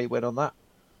an away win on that?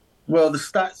 Well, the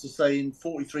stats are saying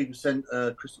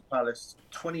 43% Crystal Palace,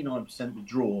 29% the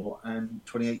draw, and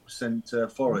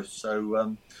 28% Forest.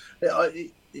 So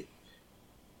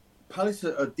Palace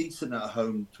are decent at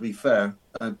home, to be fair,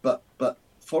 but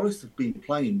Forest have been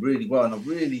playing really well, and I've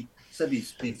really said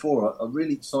this before. I'm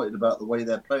really excited about the way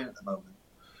they're playing at the moment.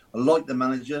 I like the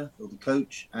manager or the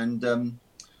coach, and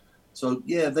so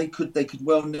yeah, they could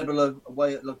well nibble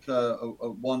away at like a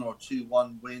 1 or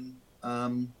 2-1 win.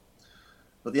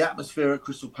 But the atmosphere at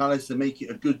Crystal Palace, they make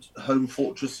it a good home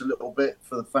fortress a little bit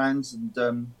for the fans, and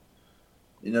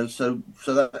so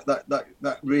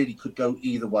that really could go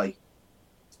either way.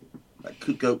 That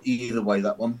could go either way,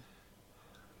 that one.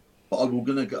 But I'm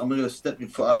gonna step my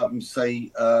foot up and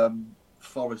say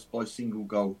Forest by single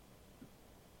goal.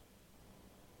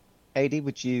 AD,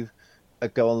 would you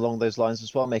go along those lines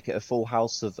as well? Make it a full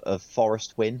house of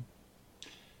Forest win?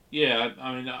 Yeah,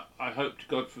 I mean, I hope to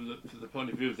God, from the point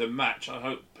of view of the match, I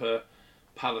hope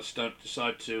Palace don't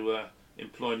decide to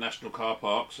employ national car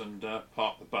parks and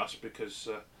park the bus, because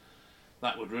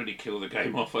that would really kill the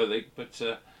game off, I think. But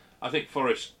I think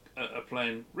Forest are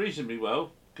playing reasonably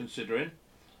well, considering.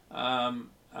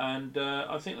 And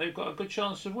I think they've got a good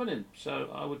chance of winning. So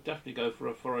I would definitely go for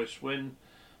a Forest win,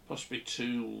 possibly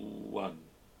 2-1.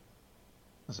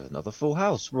 That's another full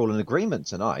house. We're all in agreement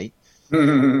tonight.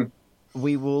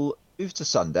 We will move to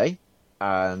Sunday,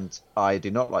 and I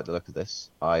do not like the look of this.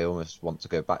 I almost want to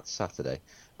go back to Saturday.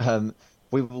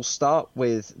 We will start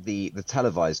with the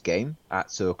televised game at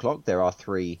 2 o'clock. There are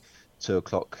 3 2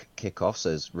 o'clock kickoffs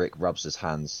as Rick rubs his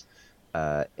hands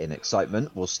in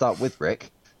excitement. We'll start with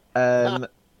Rick.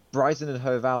 Brighton and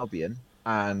Hove Albion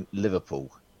and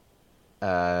Liverpool.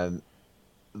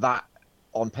 that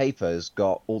on paper has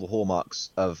got all the hallmarks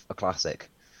of a classic.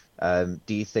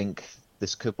 Do you think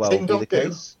this could well Ding be dong the do.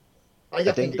 case? I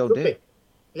think it don't could do. be.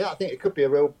 Yeah, I think it could be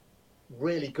a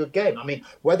really good game. I mean,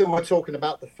 whether we're talking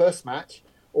about the first match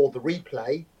or the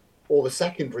replay or the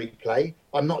second replay,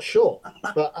 I'm not sure.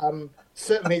 But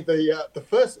certainly the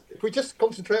first, if we just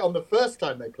concentrate on the first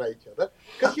time they play each other,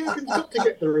 because Jurgen's got to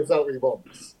get the result he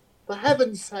wants. For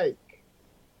heaven's sake.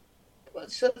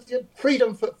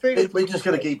 Freedom for We're just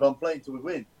going to keep on playing till we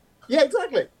win. Yeah,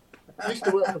 exactly. Used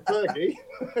to work for Fergie.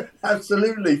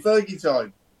 Absolutely, Fergie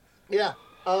time. Yeah,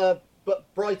 but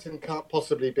Brighton can't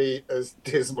possibly be as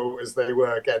dismal as they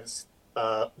were against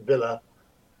Villa.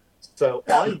 So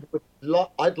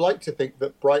I'd like to think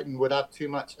that Brighton would have too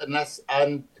much,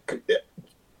 and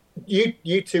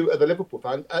you two are the Liverpool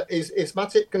fan. Is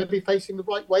Matip going to be facing the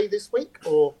right way this week,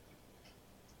 or?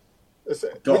 You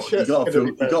got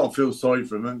to feel sorry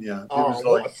for him, haven't you?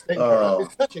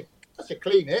 It's such a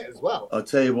clean hit as well. I'll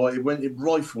tell you what, it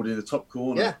rifled in the top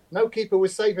corner. Yeah, no keeper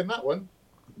was saving that one.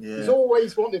 Yeah. He's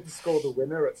always wanted to score the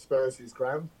winner at Spurs'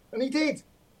 ground, and he did.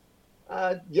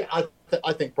 I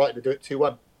think Brighton will do it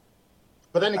 2-1.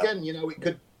 But then again, it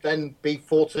could then be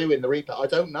 4-2 in the replay. I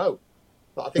don't know.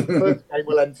 But I think the first game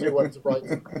will end 2-1 to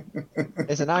Brighton.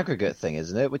 It's an aggregate thing,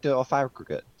 isn't it? We do it off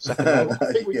aggregate. I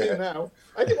think we do now.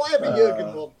 I think whatever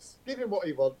Jurgen wants. Give him what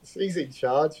he wants. He's in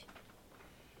charge.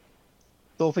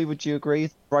 Thorpe, would you agree?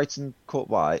 Brighton caught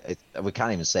we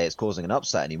can't even say it's causing an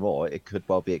upset anymore. It could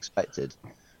well be expected.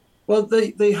 Well,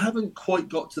 they haven't quite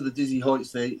got to the dizzy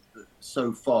heights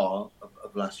so far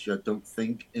of last year, I don't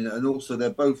think. And also they're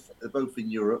both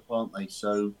in Europe, aren't they?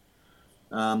 So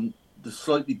the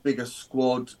slightly bigger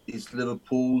squad is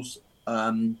Liverpool's,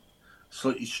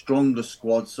 slightly stronger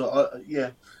squad. So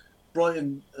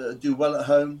Brighton do well at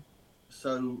home.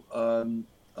 So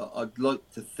I'd like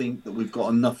to think that we've got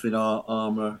enough in our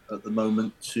armour at the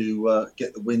moment to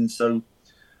get the win. So,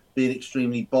 being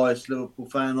extremely biased Liverpool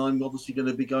fan, I'm obviously going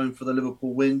to be going for the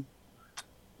Liverpool win.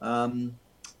 2-1.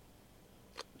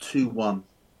 2-1.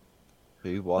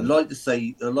 I'd like to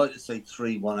say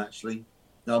 3-1 actually.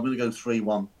 No, I'm going to go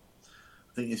 3-1.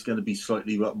 I think it's going to be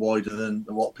slightly wider than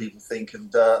what people think, and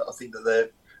I think that they're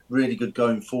really good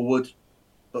going forward.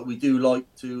 But we do like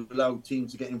to allow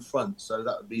teams to get in front, so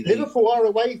that would be Liverpool are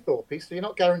away, Thorpe, so you're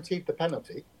not guaranteed the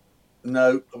penalty.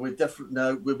 No, we're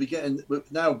definitely we'll be getting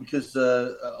now because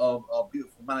our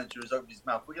beautiful manager has opened his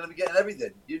mouth. We're going to be getting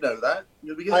everything. You know that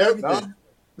you'll be getting everything.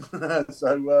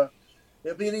 So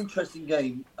it'll be an interesting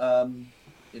game.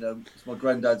 It's my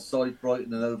granddad's side,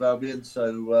 Brighton and Hove Albion.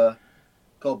 So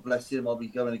God bless him. I'll be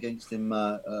going against him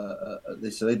at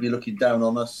this. So they'll be looking down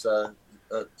on us,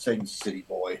 saying silly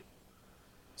boy.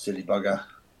 Silly bugger.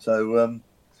 So,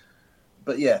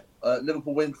 but yeah,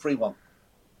 Liverpool win 3-1.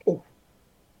 Oh.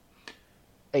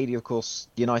 AD, of course,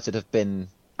 United have been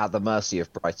at the mercy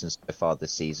of Brighton so far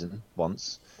this season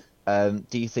once. Do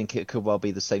you think it could well be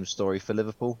the same story for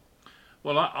Liverpool?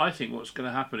 Well, I think what's going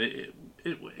to happen,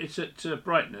 it's at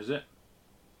Brighton, is it?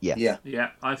 Yeah.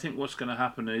 Yeah, I think what's going to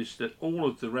happen is that all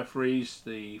of the referees,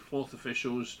 the fourth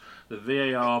officials, the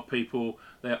VAR people,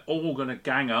 they're all going to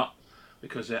gang up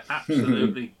because they're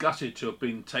absolutely gutted to have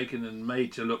been taken and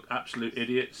made to look absolute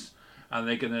idiots, and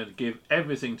they're going to give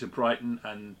everything to Brighton,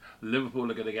 and Liverpool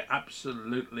are going to get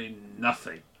absolutely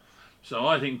nothing. So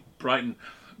I think Brighton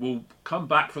will come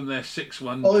back from their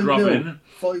 6-1 drubbing.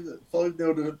 5-0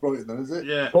 to Brighton, then, is it?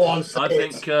 Yeah, Go on, I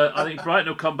think Brighton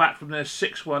will come back from their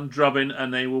 6-1 drubbing,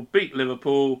 and they will beat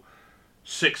Liverpool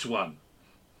 6-1.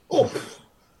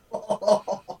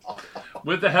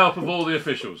 With the help of all the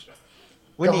officials.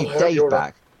 We need Dave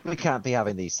back. We can't be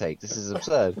having these takes. This is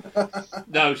absurd.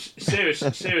 No,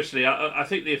 seriously, I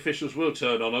think the officials will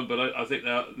turn on them, but I think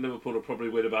that Liverpool will probably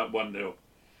win about 1-0.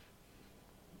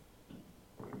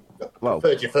 Well,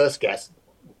 Heard your first guess.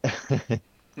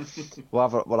 we'll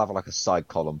have like a side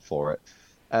column for it.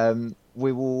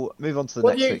 We will move on to the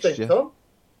What next do you fixture. think, Tom?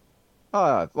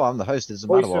 Oh, well, I'm the host. It doesn't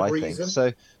Voice matter what of I think. reason.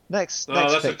 So next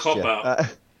that's a fixture. cop-out.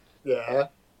 Yeah.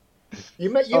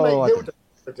 You make I Hilda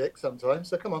predict sometimes,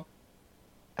 so come on.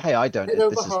 Hey, I don't. Hit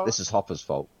over half. This is Hopper's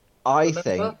fault. I Remember?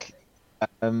 think.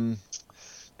 Come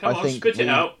on, spit it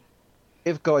out.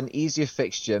 We've got an easier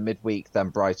fixture midweek than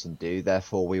Brighton do,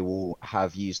 therefore we will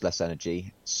have used less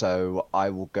energy. So I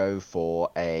will go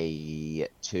for a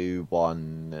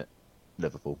 2-1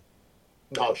 Liverpool.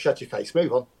 No, shut your face.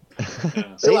 Move on.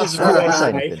 Yeah. See, That's this is why I right,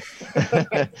 say mate.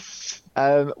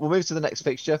 anything. We'll move to the next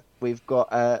fixture. We've got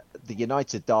the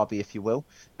United derby, if you will.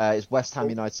 It's West Ham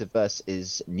United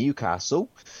versus Newcastle.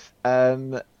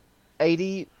 AD,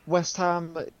 West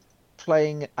Ham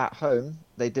playing at home,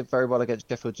 they did very well against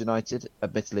Sheffield United.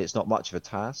 Admittedly, it's not much of a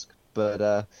task,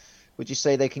 but would you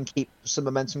say they can keep some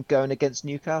momentum going against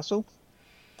Newcastle?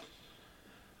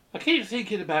 I keep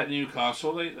thinking about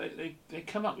Newcastle. They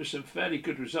come up with some fairly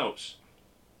good results,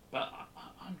 but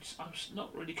I'm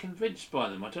not really convinced by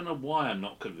them. I don't know why I'm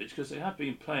not convinced, because they have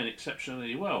been playing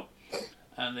exceptionally well,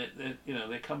 and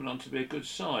they're coming on to be a good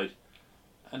side.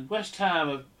 And West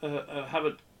Ham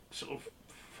haven't sort of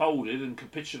folded and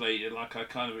capitulated like I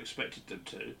kind of expected them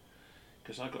to,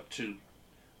 because I've got two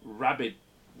rabid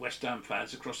West Ham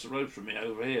fans across the road from me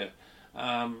over here.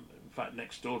 In fact,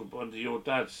 next door to one of your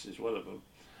dads is one of them.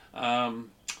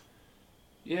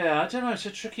 Yeah, I don't know. It's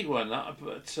a tricky one,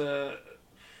 but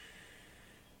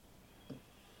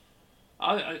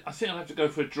I think I'll have to go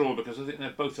for a draw, because I think they're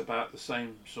both about the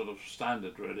same sort of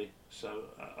standard, really. So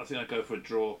I think I'll go for a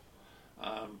draw.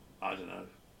 I don't know.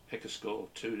 Pick a score: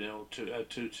 2-0,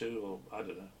 2-2, or I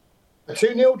don't know. A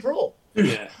 2-0 draw.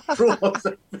 Yeah.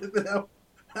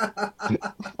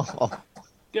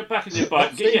 Get back in your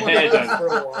bike. Get your hair done.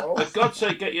 For God's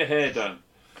sake, get your hair done.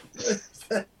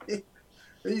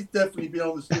 He's definitely been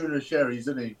on the schooner of Sherry,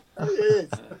 isn't he? He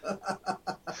is.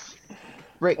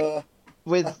 Rick,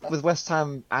 with West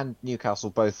Ham and Newcastle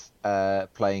both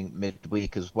playing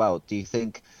midweek as well, do you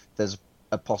think there's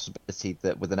a possibility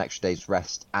that with an extra day's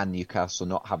rest and Newcastle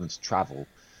not having to travel,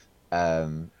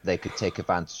 they could take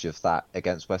advantage of that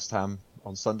against West Ham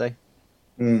on Sunday?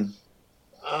 No,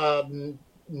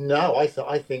 I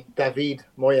think David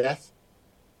Moyes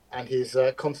and his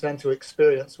continental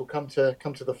experience will come to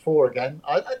the fore again.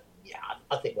 I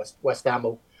think West Ham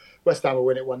will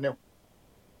win it 1-0.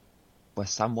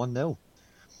 West Ham 1-0.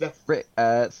 Yeah. Rick,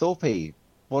 Thorpe,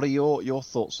 what are your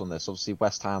thoughts on this? Obviously,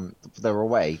 West Ham, they're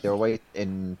away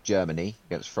in Germany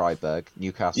against Freiburg.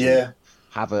 Newcastle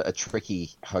have a tricky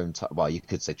home. Well, you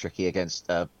could say tricky against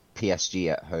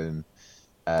PSG at home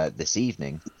this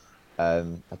evening. I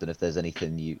don't know if there's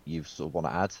anything you sort of want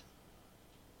to add.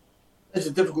 It's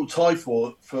a difficult tie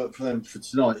for them for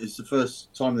tonight. It's the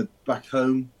first time they're back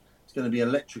home. It's going to be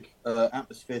electric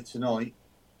atmosphere tonight,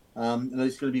 and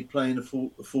it's going to be playing his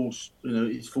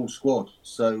full squad.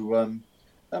 So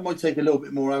that might take a little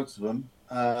bit more out of them.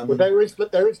 Well, there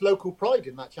is local pride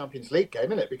in that Champions League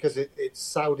game, isn't it? Because it's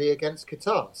Saudi against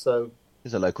Qatar, so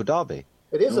it's a local derby.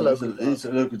 It is a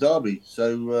local derby.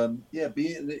 So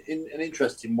be an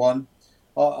interesting one.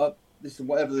 Listen,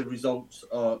 whatever the results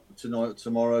are tonight or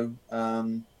tomorrow,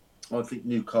 I think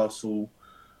Newcastle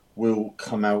will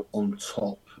come out on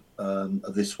top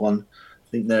of this one. I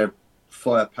think their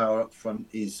firepower up front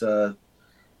is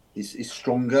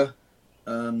stronger.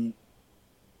 Listen,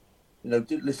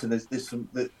 there's some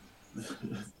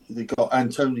they got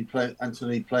Anthony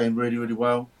playing really, really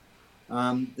well.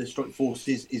 Their strike force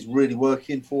is really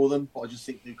working for them, but I just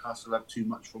think Newcastle have too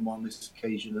much from on this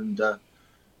occasion, and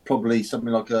probably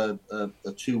something like a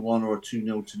 2-1 or a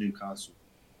 2-0 to Newcastle.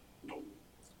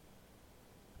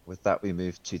 With that, we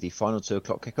move to the final 2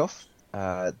 o'clock kickoff.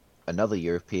 Another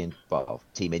European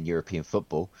team in European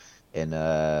football in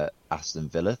Aston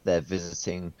Villa. They're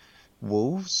visiting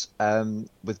Wolves.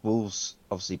 With Wolves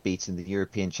obviously beating the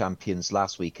European champions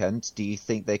last weekend, do you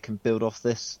think they can build off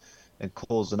this and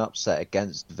cause an upset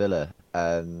against Villa?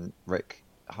 Rick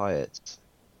Hyatt.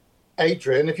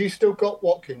 Adrian, have you still got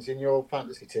Watkins in your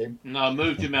fantasy team? No, I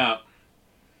moved him out.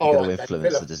 Going to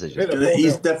influence the decision. Villa,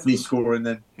 he's definitely scoring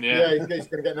then. Yeah, he's going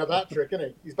to get another hat-trick, isn't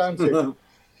he? He's bound to.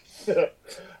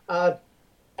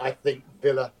 I think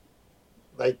Villa,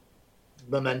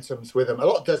 momentum's with them. A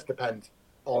lot does depend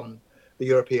on the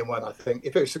European one, I think.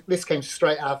 If this came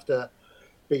straight after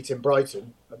beating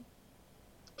Brighton,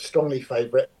 strongly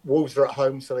favourite. Wolves are at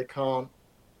home, so they can't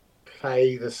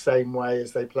play the same way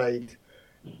as they played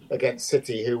against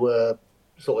City, who were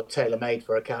sort of tailor-made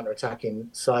for a counter-attacking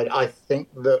side. I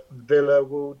think that Villa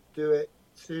will do it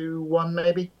 2-1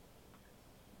 maybe.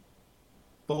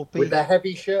 With their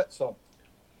heavy shirts on.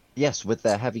 Yes, with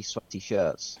their heavy sweaty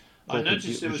shirts. I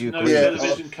noticed there was no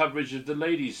television coverage of the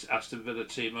ladies' Aston Villa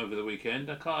team over the weekend.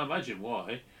 I can't imagine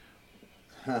why.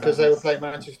 Because they were playing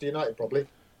Manchester United, probably.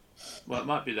 Well, it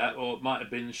might be that, or it might have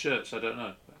been the shirts. I don't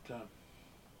know. But,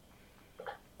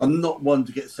 I'm not one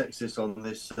to get sexist on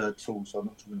this at all, so I'm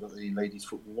not talking about the ladies'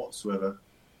 football whatsoever.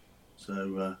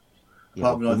 So,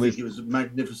 I think it was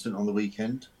magnificent on the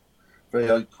weekend.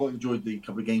 I quite enjoyed the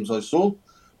couple of games I saw.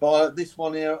 But this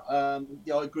one here, I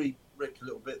agree, Rick, a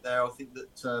little bit there. I think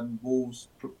that Wolves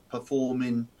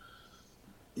performing.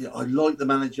 I like the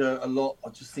manager a lot. I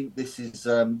just think this is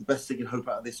the best they can hope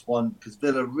out of this one, because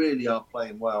Villa really are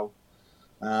playing well.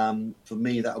 For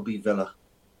me, that'll be Villa.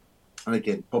 And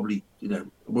again, probably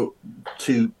 2-1,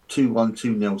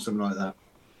 2-0, something like that.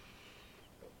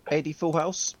 AD full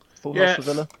house for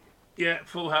Villa. Yeah,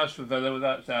 full house for Villa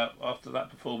without doubt. After that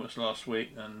performance last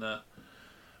week, and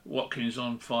Watkins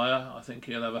on fire, I think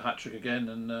he'll have a hat trick again,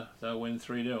 and they'll win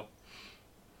 3-0.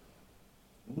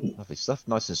 Lovely stuff.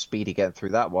 Nice and speedy getting through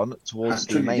that one. Towards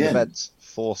the Hat-trick main again. event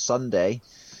for Sunday,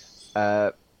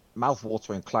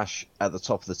 mouth-watering clash at the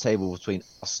top of the table between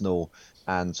Arsenal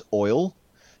and Oil.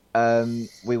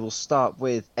 We will start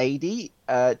with AD.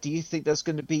 Do you think there's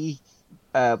going to be,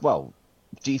 do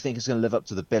you think it's going to live up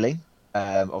to the billing?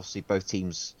 Obviously, both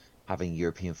teams having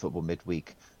European football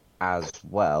midweek as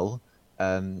well.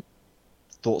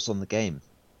 Thoughts on the game?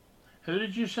 Who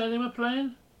did you say they were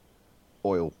playing?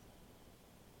 Oil.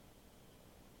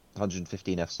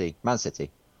 115 FC. Man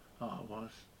City. Oh, well,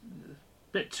 it's a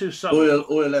bit too subtle.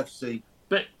 Oil FC.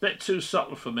 Bit too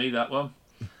subtle for me, that one.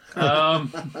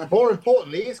 More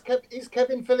importantly, is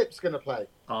Kevin Phillips going to play?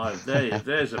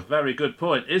 There's a very good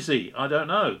point. Is he? I don't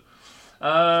know.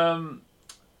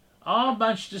 Are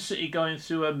Manchester City going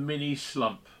through a mini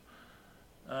slump?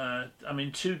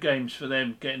 2 games for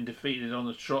them getting defeated on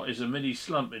the trot is a mini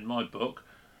slump in my book.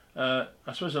 I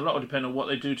suppose a lot will depend on what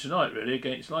they do tonight, really,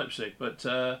 against Leipzig. But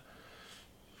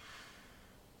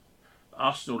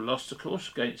Arsenal lost, of course,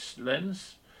 against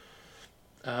Lens.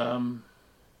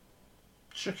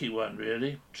 Tricky one,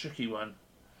 really. Tricky one.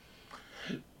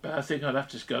 But I think I'd have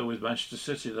to go with Manchester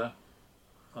City, though.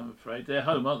 I'm afraid. They're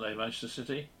home, aren't they, Manchester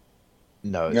City?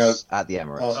 No, it's at the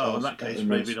Emirates. Oh, in that case,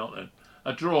 maybe not then.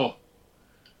 A draw.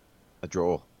 A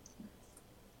draw.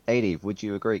 AD, would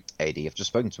you agree? AD, I've just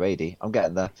spoken to AD. I'm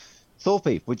getting there.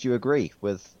 Thorpe, would you agree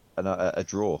with a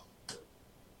draw?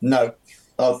 No,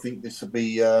 I think this will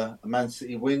be a Man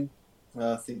City win.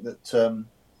 I think that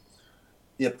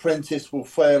the apprentice will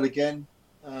fail again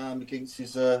against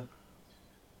his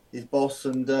boss,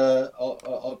 and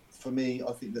for me,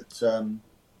 I think that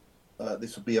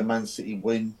this will be a Man City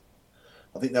win.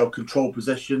 I think they'll control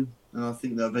possession, and I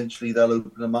think that eventually they'll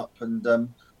open them up. And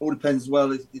all depends as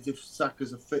well if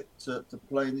Saka's a fit to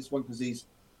play in this one, because he's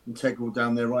integral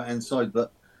down their right hand side.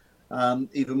 But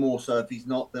even more so if he's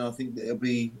not, then I think that it'll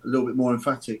be a little bit more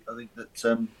emphatic. I think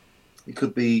that it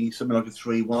could be something like a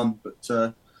 3-1, but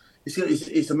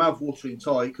it's a mouth-watering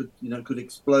tie. It could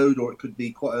explode, or it could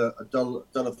be quite a dull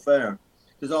affair,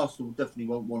 because Arsenal definitely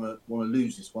won't want to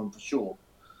lose this one for sure.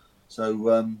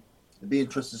 So it'd be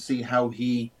interesting to see how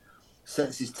he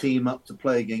sets his team up to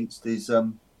play against his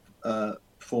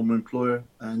former employer.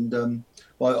 And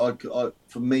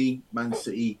for me, Man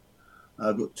City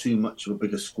got too much of a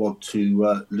bigger squad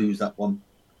to lose that one.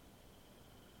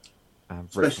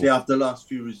 Especially after the last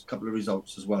couple of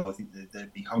results as well. I think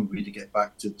they'd be hungry to get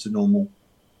back to normal.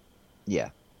 Yeah,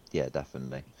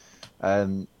 definitely.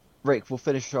 Rick, we'll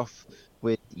finish off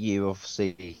with you.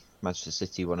 Obviously, Manchester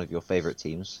City, one of your favourite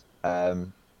teams.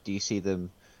 Do you see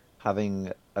them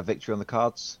having a victory on the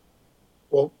cards?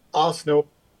 Well, Arsenal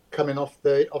coming off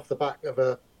the back of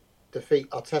a defeat,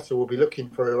 Arteta will be looking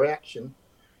for a reaction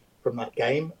from that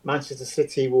game. Manchester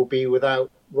City will be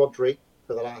without Rodri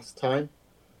for the last time.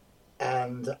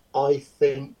 And I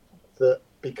think that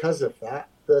because of that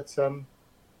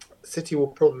City will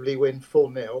probably win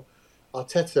 4-0.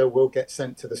 Arteta will get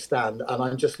sent to the stand, and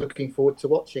I'm just looking forward to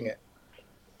watching it.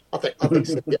 I think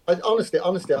City, honestly,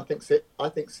 I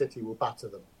think City will batter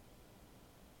them.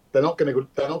 They're not going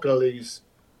to lose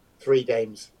 3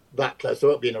 games that close. They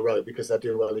won't be in a row because they're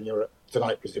doing well in Europe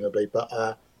tonight, presumably. But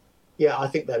I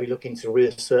think they'll be looking to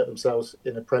reassert themselves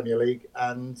in the Premier League,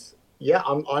 and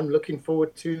I'm looking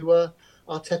forward to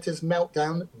Arteta's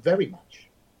meltdown very much.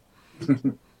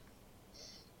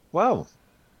 Well,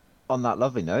 on that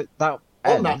lovely note, that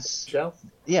On ends. that bombshell.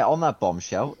 Yeah, on that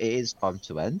bombshell, it is time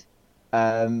to end.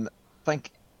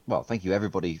 Thank you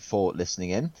everybody for listening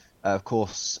in. Of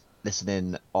course, listen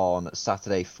in on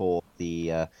Saturday for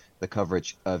the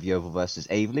coverage of Yeovil versus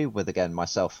Aveley with, again,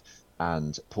 myself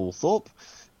and Paul Thorpe.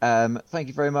 Thank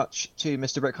you very much to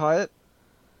Mr. Rick Hyatt.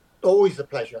 Always a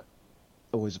pleasure.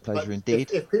 Always a pleasure indeed.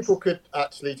 If people could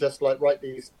actually just write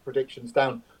these predictions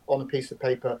down on a piece of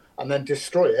paper and then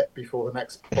destroy it before the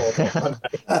next pod on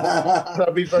Monday,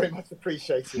 that'd be very much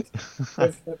appreciated.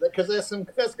 Because there's going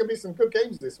to be some good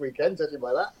games this weekend, judging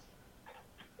by that.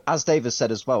 As David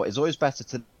said as well, it's always better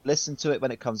to listen to it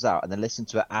when it comes out and then listen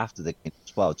to it after the game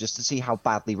as well, just to see how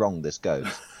badly wrong this goes.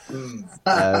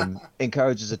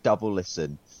 Encourages a double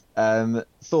listen.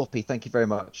 Thorpe, thank you very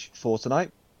much for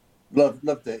tonight.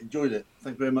 Loved it, enjoyed it.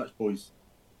 Thank you very much, boys.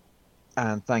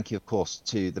 And thank you, of course,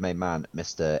 to the main man,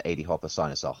 Mr. AD Hopper.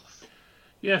 Sign us off.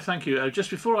 Yeah, thank you. Just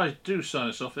before I do sign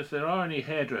us off, if there are any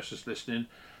hairdressers listening,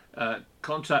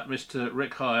 contact Mr.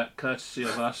 Rick Hyatt, courtesy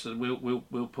of us, and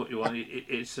we'll put you on.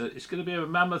 It's going to be a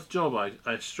mammoth job,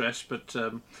 I stress, but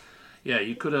yeah,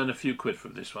 you could earn a few quid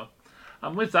from this one.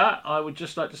 And with that, I would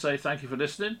just like to say thank you for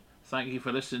listening. Thank you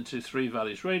for listening to Three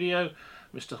Valleys Radio.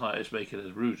 Mr. Hyatt is making a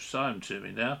rude sound to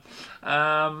me now.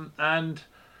 And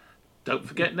don't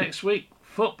forget next week,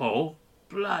 football.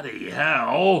 Bloody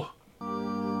hell.